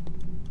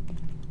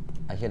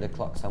 I hear the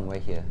clock somewhere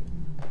here.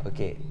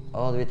 Okay,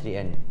 all the way to the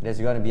end. There's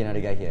gonna be another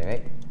guy here,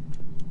 right?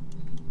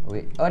 Oh,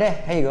 wait. Oh, there.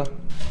 Here you go.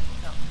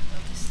 No,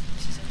 this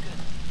isn't good.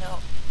 No.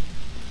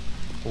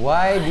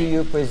 Why do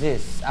you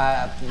persist?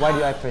 Why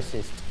do I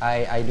persist?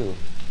 I do.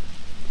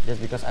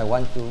 Just because I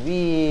want to.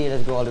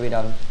 Let's go all the way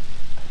down.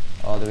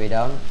 All the way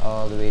down,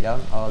 all the way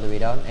down, all the way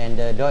down. And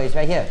the door is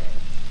right here.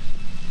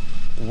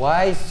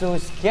 Why so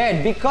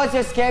scared? Because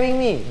you're scaring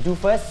me. Do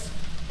first.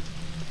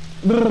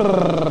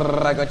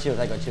 Brrr, I got chills,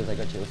 I got chills, I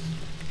got chills.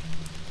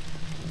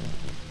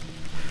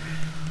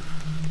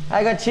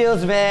 I got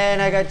chills,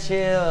 man. I got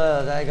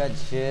chills. I got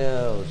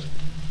chills.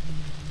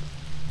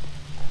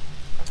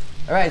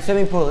 Alright,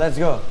 swimming pool. Let's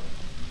go.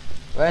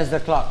 Where's the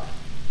clock?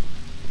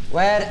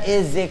 Where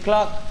is the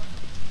clock?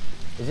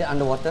 Is it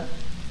underwater?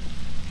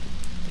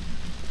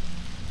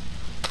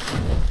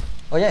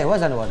 Oh yeah, it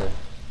was underwater.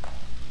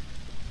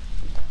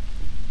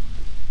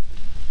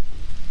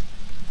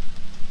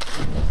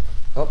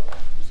 Oh,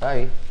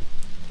 sorry.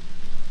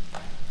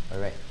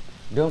 Alright.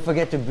 Don't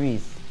forget to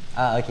breathe.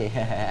 Ah, okay.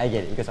 I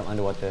get it because I'm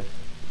underwater.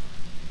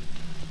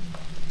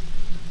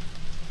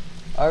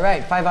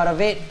 Alright, 5 out of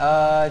 8.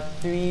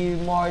 3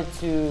 more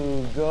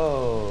to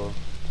go.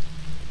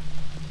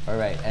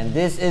 Alright, and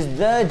this is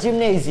the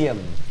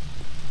gymnasium.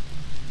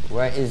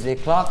 Where is the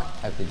clock?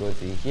 I have to go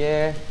through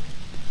here.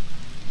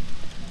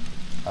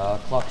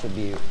 Clock should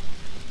be...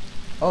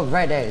 Oh,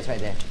 right there. It's right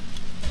there.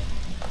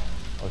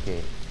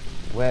 Okay.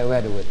 Where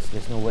are the words?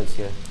 There's no words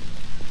here.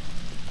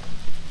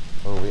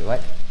 Oh, wait,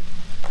 what?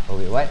 Oh,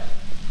 wait, what?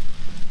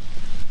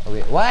 Oh,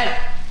 wait, what?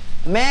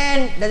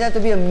 Man, does that have to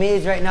be a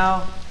maze right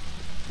now?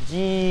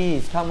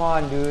 Jeez, come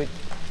on, dude.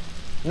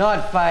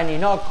 Not funny,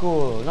 not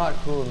cool. Not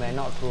cool, man,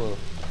 not cool.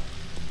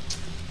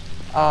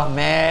 Oh,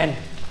 man.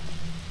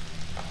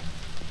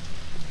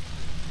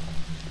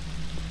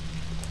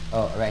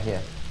 Oh, right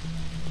here.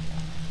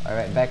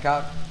 Alright, back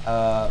out.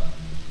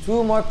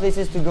 2 more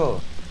places to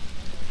go.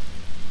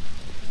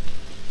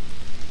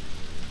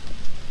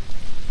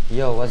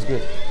 Yo, what's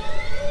good?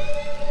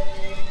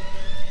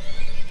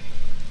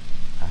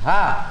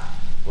 Aha!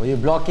 Were you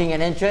blocking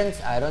an entrance?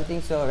 I don't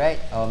think so, right?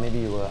 Or maybe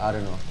you were, I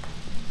don't know.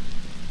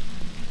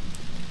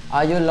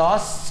 Are you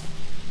lost?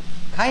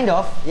 Kind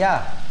of,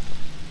 yeah.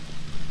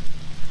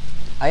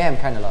 I am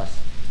kind of lost.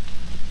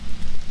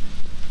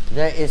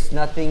 There is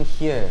nothing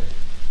here.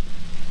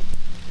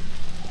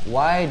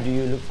 Why do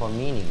you look for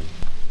meaning?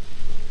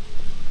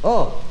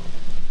 Oh!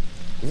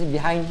 Is it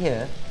behind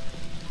here?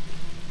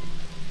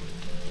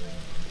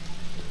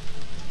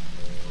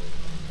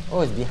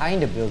 Oh, it's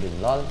behind the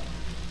building, lol.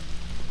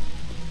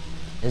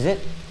 Is it?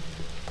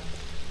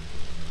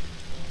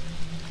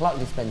 Clock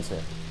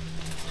dispenser.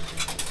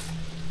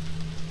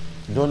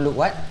 Don't look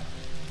what?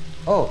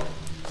 Oh,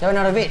 7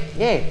 out of 8.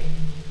 Yay!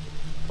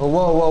 Oh,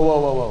 whoa, whoa, whoa,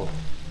 whoa, whoa.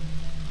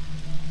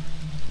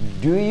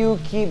 Do you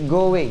keep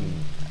going?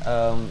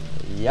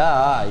 Yeah,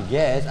 I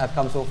guess I've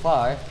come so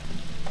far.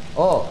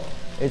 Oh,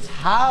 it's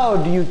how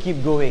do you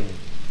keep going?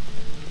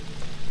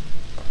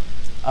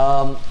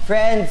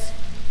 Friends,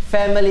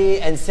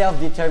 family, and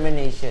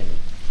self-determination.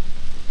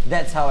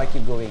 That's how I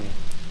keep going.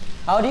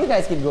 How do you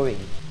guys keep going?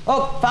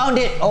 Oh, found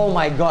it! Oh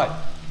my god.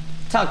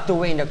 Tucked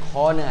away in the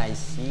corner, I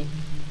see.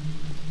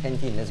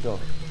 Canteen, let's go.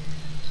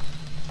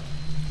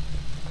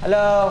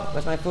 Hello,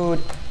 where's my food?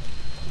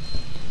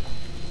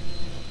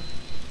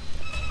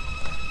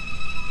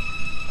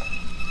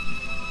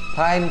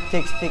 Time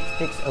ticks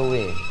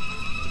away.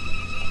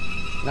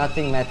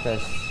 Nothing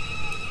matters.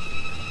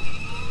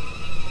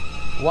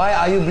 Why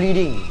are you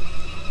bleeding?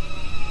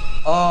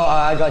 Oh,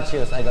 I got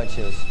chills, I got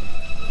chills.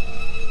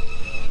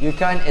 You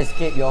can't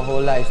escape your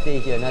whole life. Stay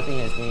here, nothing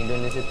has meaning.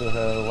 Don't listen to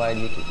her. Why do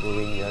you keep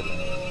going?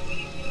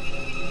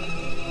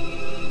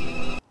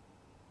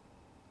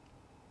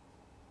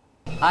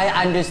 I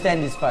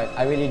understand this part.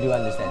 I really do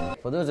understand.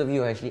 For those of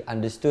you who actually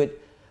understood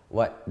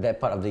what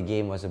that part of the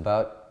game was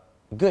about,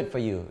 good for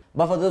you.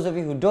 But for those of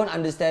you who don't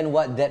understand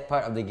what that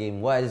part of the game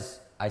was,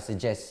 I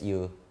suggest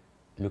you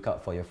look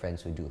out for your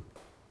friends who do.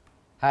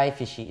 Hi,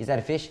 fishy. Is that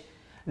a fish?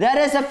 That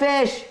is a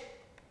fish!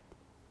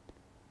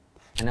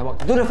 And I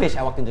walked into the fish.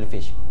 I walked into the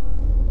fish.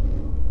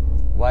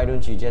 Why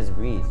don't you just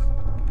breathe?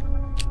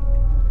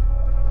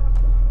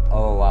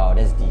 Oh wow,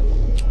 that's deep.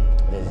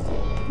 That's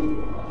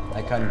deep.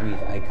 I can't breathe.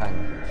 I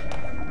can't.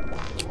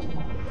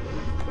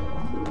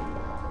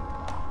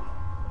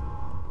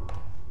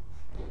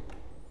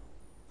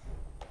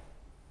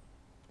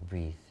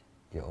 Breathe.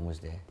 You're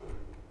almost there.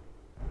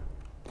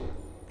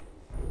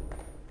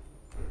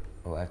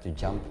 Oh, I have to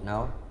jump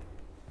now.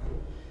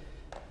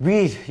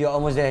 Breathe. You're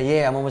almost there.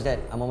 Yeah, I'm almost there.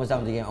 I'm almost done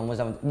with the game. Almost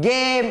done with the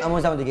game. I'm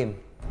almost done with the game.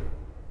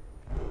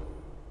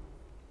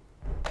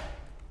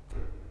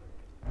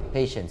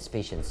 Patience,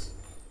 patience.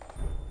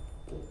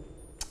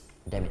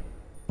 Damn it.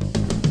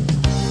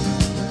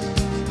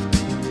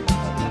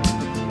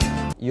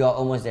 You are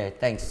almost there.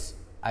 Thanks.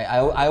 I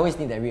always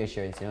need that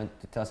reassurance, you know,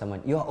 to tell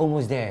someone, you are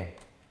almost there.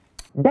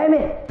 Damn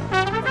it!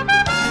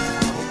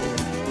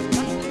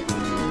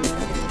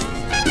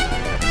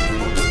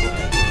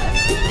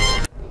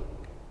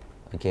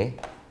 Okay.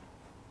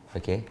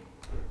 Okay.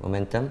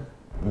 Momentum.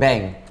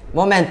 Bang.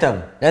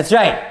 Momentum. That's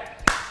right.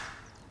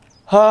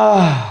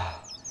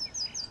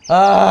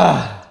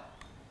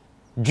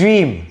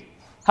 Dream.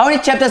 How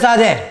many chapters are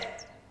there?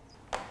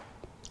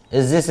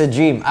 Is this a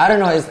dream? I don't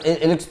know.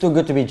 It looks too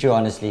good to be true,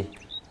 honestly.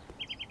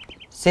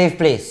 Safe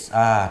place.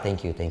 Ah,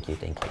 thank you, thank you,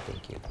 thank you,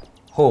 thank you.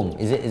 Home.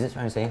 Is it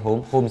trying to say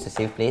home? Home is a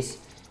safe place.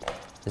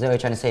 Is that what you're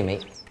trying to say,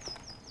 mate?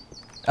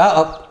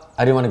 Oh,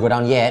 I didn't want to go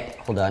down yet.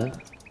 Hold on.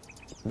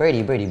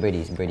 Birdie, birdie,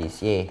 birdies,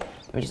 birdies. Yay.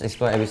 Let me just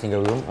explore every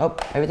single room. Oh,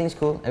 everything's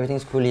cool.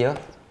 Everything's cool, Leo.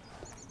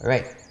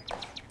 Alright.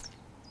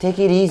 Take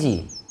it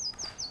easy.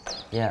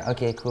 Yeah,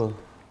 okay, cool.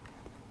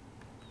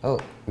 Oh,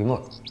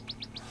 remote.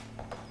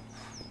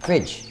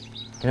 Fridge.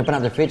 Can I open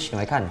up the fridge? No,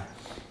 I can't.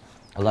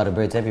 A lot of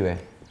birds everywhere.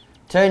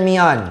 Turn me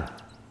on.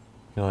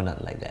 No,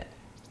 not like that.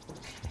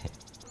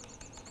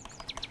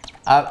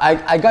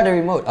 I got a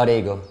remote. Oh, there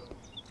you go.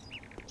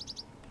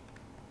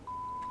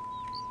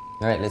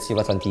 Alright, let's see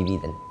what's on TV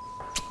then.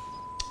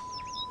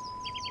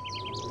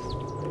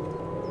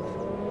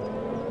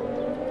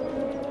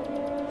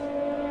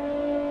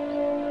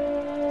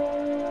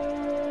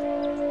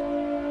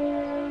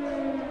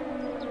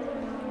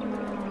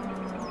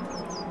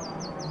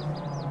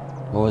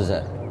 What was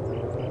that?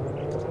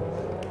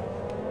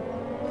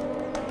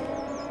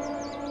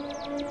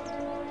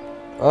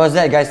 What was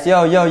that, guys?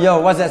 Yo, yo, yo,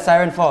 what's that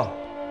siren for?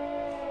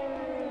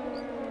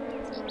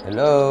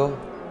 Hello?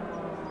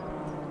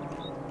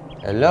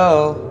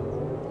 Hello?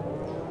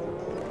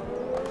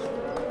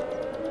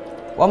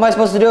 What am I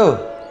supposed to do?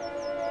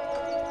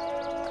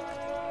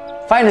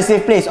 Find a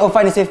safe place. Oh,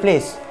 find a safe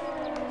place.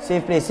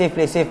 Safe place, safe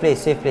place, safe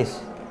place, safe place.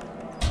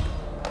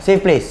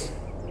 Safe place.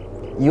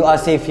 You are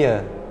safe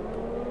here.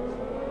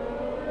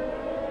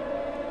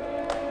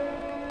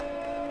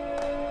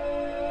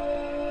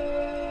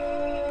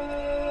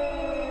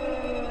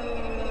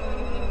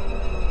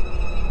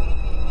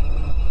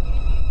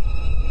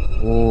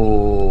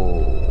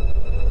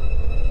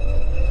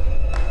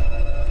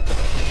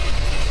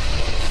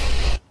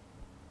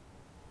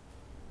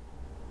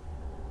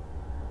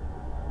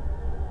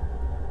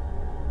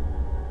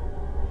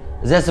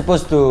 Is that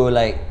supposed to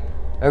like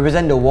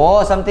represent the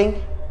war or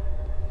something?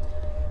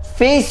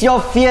 Face your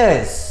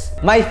fears.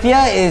 My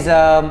fear is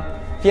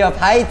fear of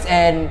heights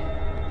and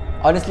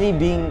honestly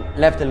being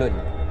left alone.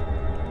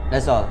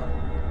 That's all.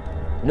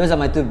 Those are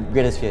my two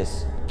greatest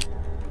fears.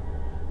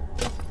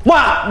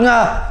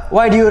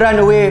 Why do you run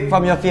away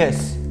from your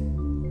fears?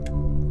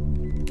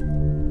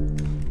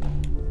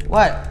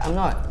 What? I'm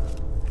not.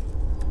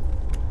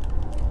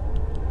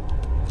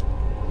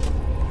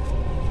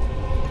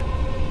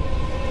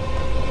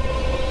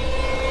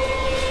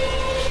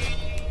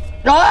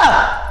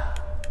 Ah!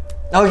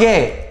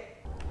 Okay.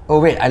 Oh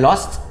wait, I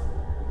lost?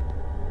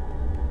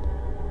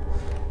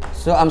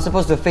 So I'm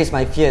supposed to face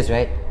my fears,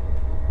 right?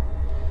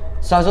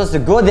 So I'm supposed to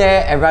go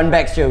there and run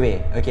back straight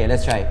away. Okay,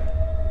 let's try.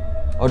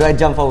 Or do I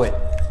jump forward?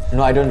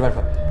 No, I don't run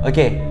forward.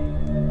 Okay.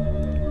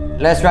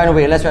 Let's run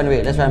away, let's run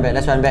away, let's run back,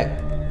 let's run back.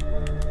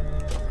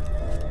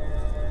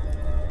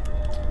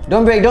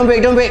 Don't break, don't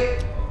break, don't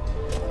break!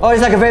 Oh,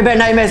 it's like a very bad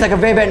nightmare, it's like a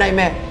very bad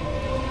nightmare.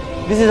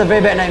 This is a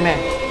very bad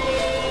nightmare.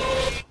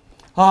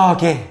 Oh,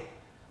 okay.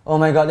 Oh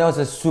my god, that was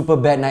a super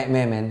bad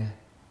nightmare, man.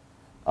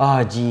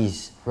 Oh,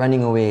 jeez.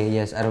 Running away.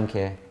 Yes, I don't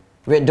care.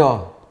 Red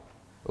door.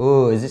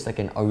 Oh, is this like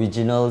an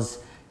Originals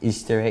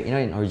Easter egg? You know,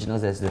 in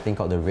Originals, there's the thing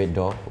called the red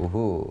door.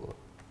 Ooh.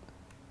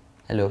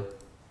 Hello.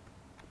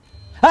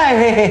 Hi,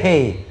 hey, hey,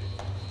 hey.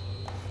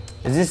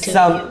 Is this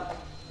some...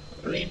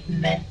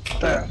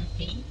 Remember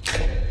me?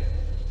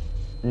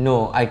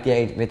 No, I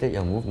deactivated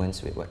your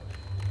movements. Wait, what?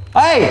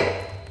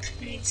 Hey!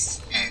 Please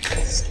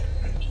answer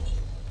me.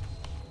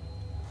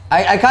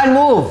 I can't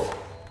move.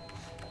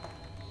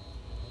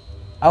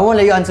 I won't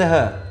let you answer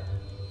her.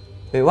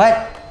 Wait, what?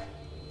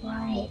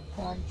 Why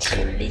won't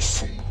you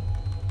listen?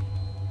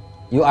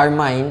 You are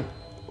mine.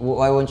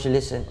 Why won't you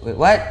listen? Wait,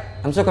 what?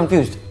 I'm so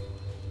confused.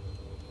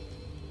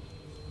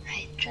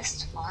 I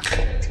just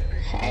wanted to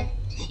help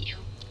you.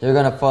 You're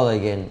gonna fall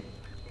again.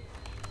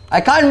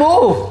 I can't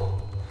move!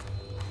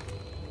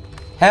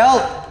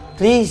 Help!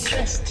 Please!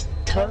 Just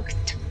talk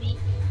to me.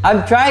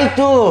 I'm trying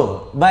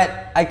to,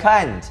 but I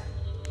can't.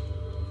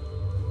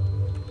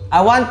 I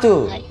want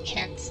to. I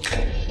can't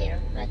stay here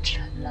much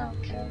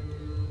longer.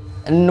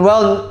 And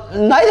well,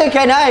 neither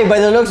can I by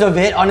the looks of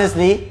it,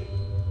 honestly.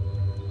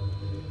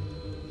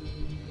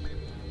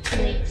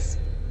 Please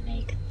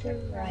make the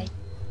right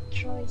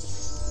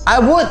choice. I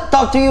would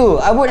talk to you.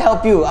 I would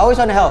help you. I always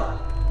want to help.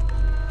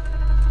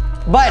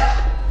 But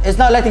it's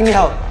not letting me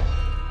help.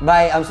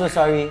 Bye. I'm so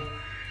sorry.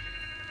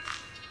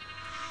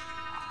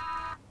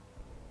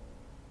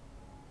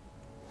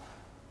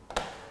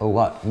 Oh,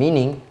 what?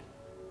 Meaning?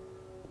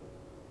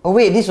 Oh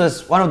wait, this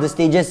was one of the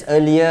stages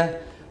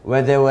earlier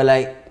where there were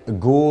like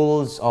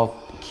ghouls of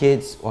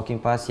kids walking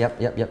past. Yep.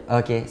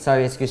 Okay,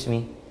 sorry, excuse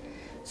me.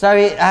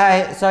 Sorry,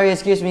 hi. Sorry,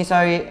 excuse me.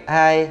 Sorry,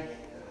 hi.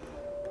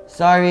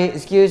 Sorry,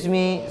 excuse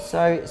me.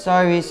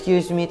 Sorry,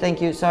 excuse me.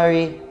 Thank you.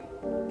 Sorry.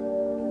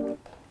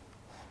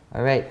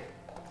 Alright.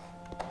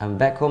 I'm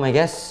back home, I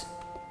guess.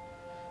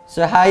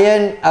 So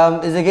Hyan,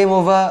 is the game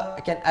over?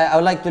 I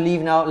would like to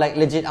leave now. Like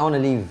legit, I want to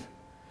leave.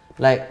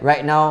 Like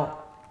right now.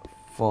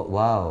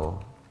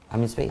 Wow.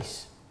 I'm in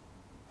space.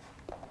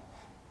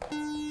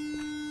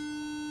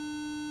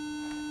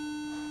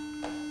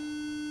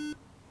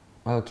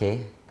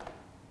 Okay.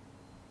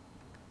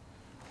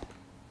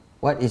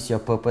 What is your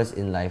purpose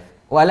in life?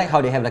 Oh, I like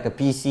how they have like a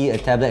PC, a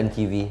tablet, and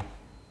TV.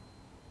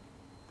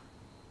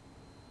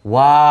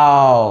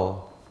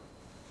 Wow.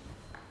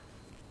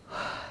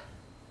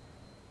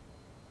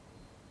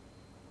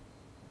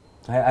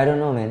 I don't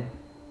know, man.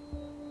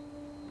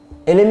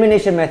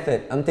 Elimination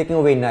method. I'm taking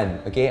away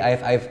none. Okay,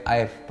 I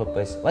have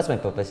purpose. What's my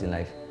purpose in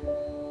life?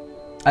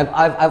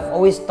 I've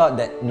always thought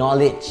that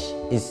knowledge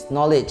is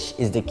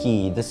the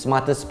key. The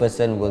smartest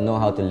person will know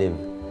how to live.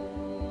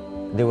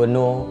 They will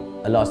know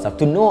a lot of stuff.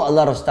 To know a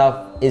lot of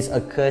stuff is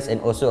a curse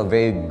and also a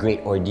very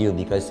great ordeal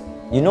because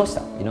you know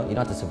stuff. You know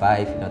how to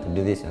survive. You know how to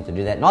do this. You know how to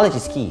do that. Knowledge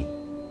is key.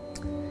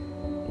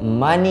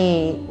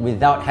 Money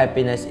without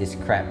happiness is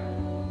crap.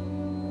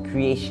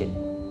 Creation.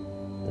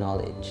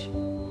 Knowledge.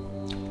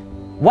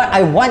 What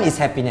I want is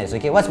happiness,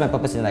 okay? What's my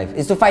purpose in life?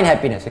 Is to find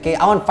happiness, okay?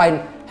 I want to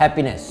find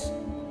happiness.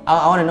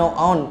 I want to know,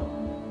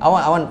 I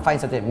want to find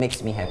something that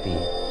makes me happy.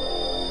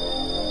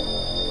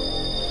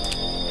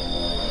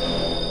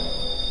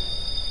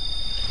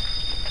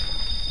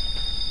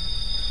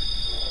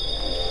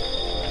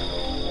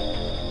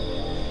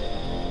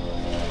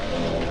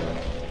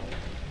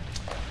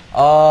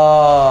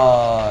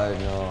 Oh,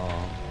 no.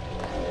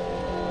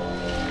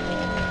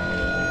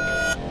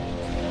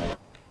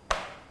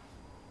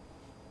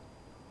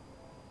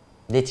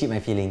 They cheat my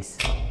feelings.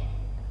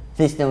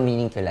 There's no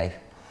meaning to life.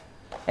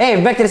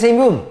 Hey, back to the same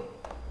room.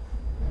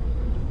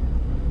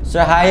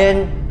 Sir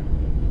Hyan,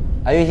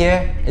 are you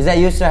here? Is that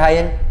you, Sir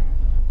Hyan?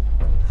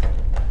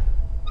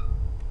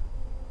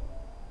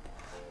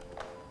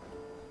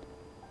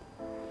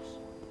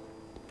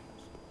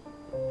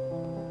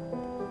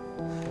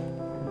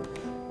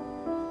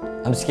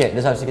 I'm scared.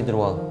 That's why I'm sticking to the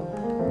wall.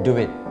 Do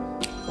it.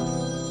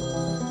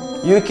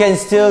 You can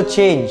still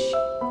change.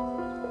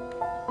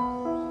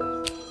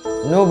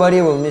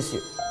 Nobody will miss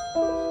you.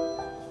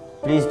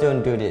 Please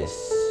don't do this.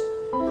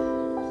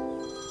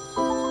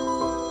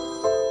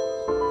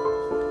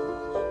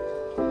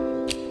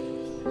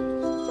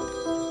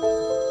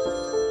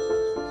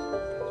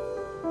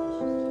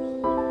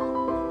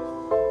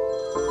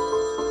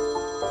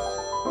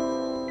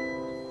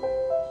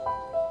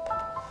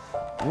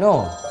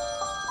 No.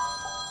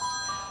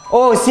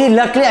 Oh, see,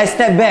 luckily I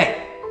stepped back.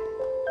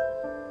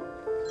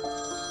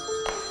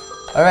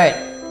 Alright.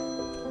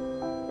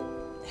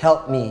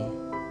 Help me.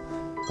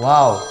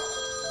 Wow.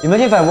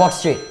 Imagine if I walked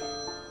straight.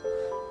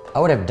 I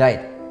would have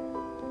died.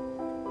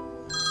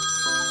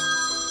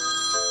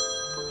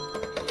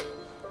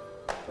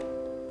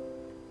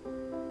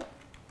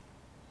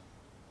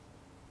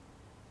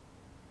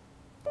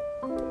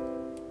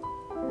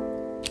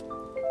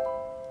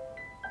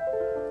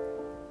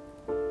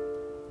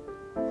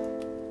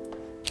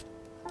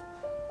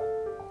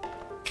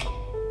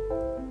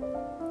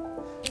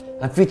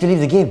 I'm free to leave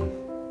the game.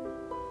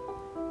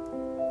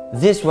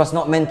 This was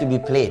not meant to be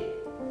played.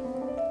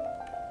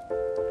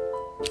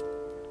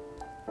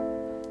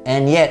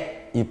 And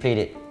yet, you played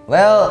it.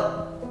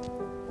 Well,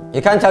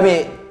 you can't tell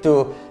me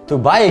to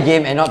buy a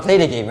game and not play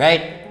the game,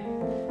 right?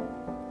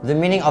 The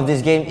meaning of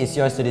this game is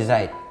yours to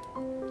decide.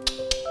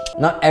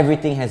 Not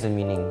everything has a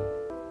meaning.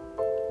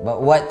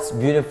 But what's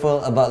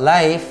beautiful about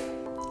life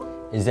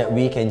is that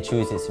we can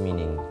choose its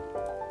meaning.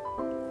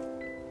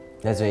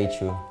 That's very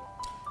true.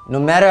 No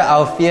matter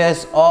our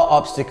fears or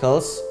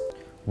obstacles,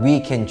 we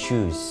can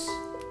choose.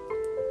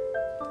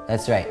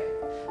 That's right.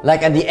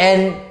 Like at the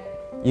end,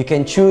 you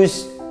can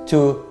choose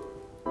to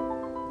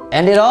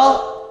end it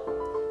all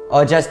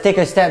or just take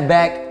a step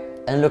back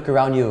and look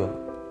around you.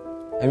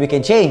 And we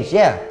can change,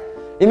 yeah.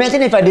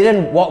 Imagine if I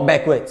didn't walk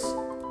backwards.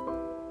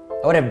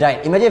 I would have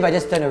died. Imagine if I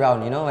just turned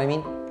around, you know what I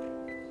mean?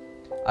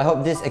 I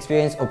hope this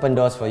experience opened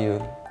doors for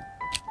you.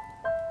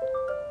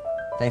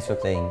 Thanks for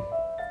playing.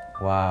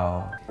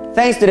 Wow.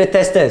 Thanks to the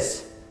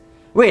testers.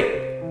 Wait,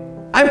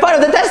 I'm part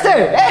of the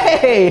tester!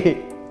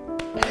 Hey!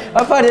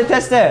 I'm part of the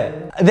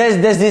tester.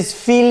 There's this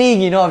feeling,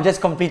 you know, of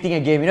just completing a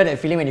game. You know that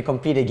feeling when you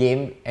complete a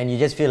game and you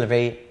just feel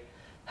very...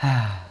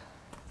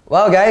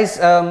 Well guys,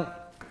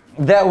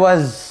 that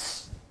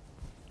was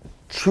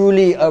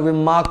truly a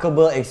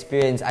remarkable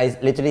experience. I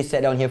literally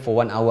sat down here for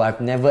 1 hour.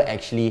 I've never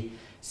actually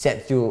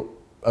sat through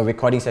a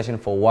recording session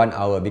for 1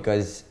 hour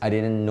because I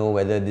didn't know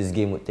whether this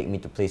game would take me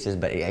to places,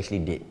 but it actually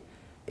did.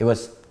 It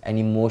was an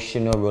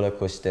emotional roller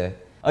coaster.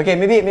 Okay,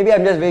 maybe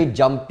I'm just very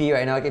jumpy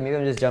right now. Okay, maybe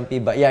I'm just jumpy,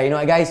 but yeah, you know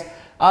what, guys?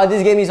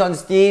 This game is on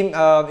Steam.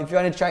 If you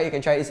want to try it, you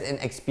can try it. It's an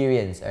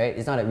experience, alright?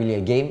 It's not really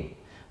a game.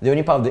 The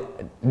only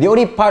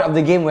part of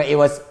the game where it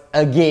was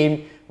a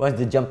game was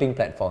the jumping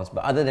platforms.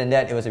 But other than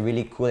that, it was a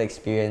really cool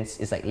experience.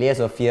 It's like Layers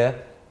of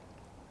Fear,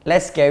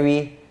 less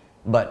scary,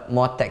 but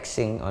more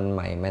taxing on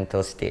my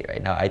mental state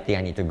right now. I think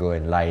I need to go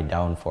and lie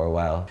down for a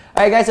while.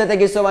 Alright guys, so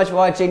thank you so much for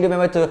watching. Do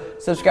remember to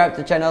subscribe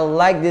to the channel,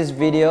 like this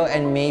video,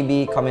 and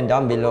maybe comment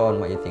down below on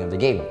what you think of the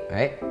game.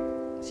 Alright?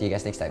 See you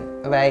guys next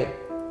time. Bye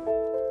bye.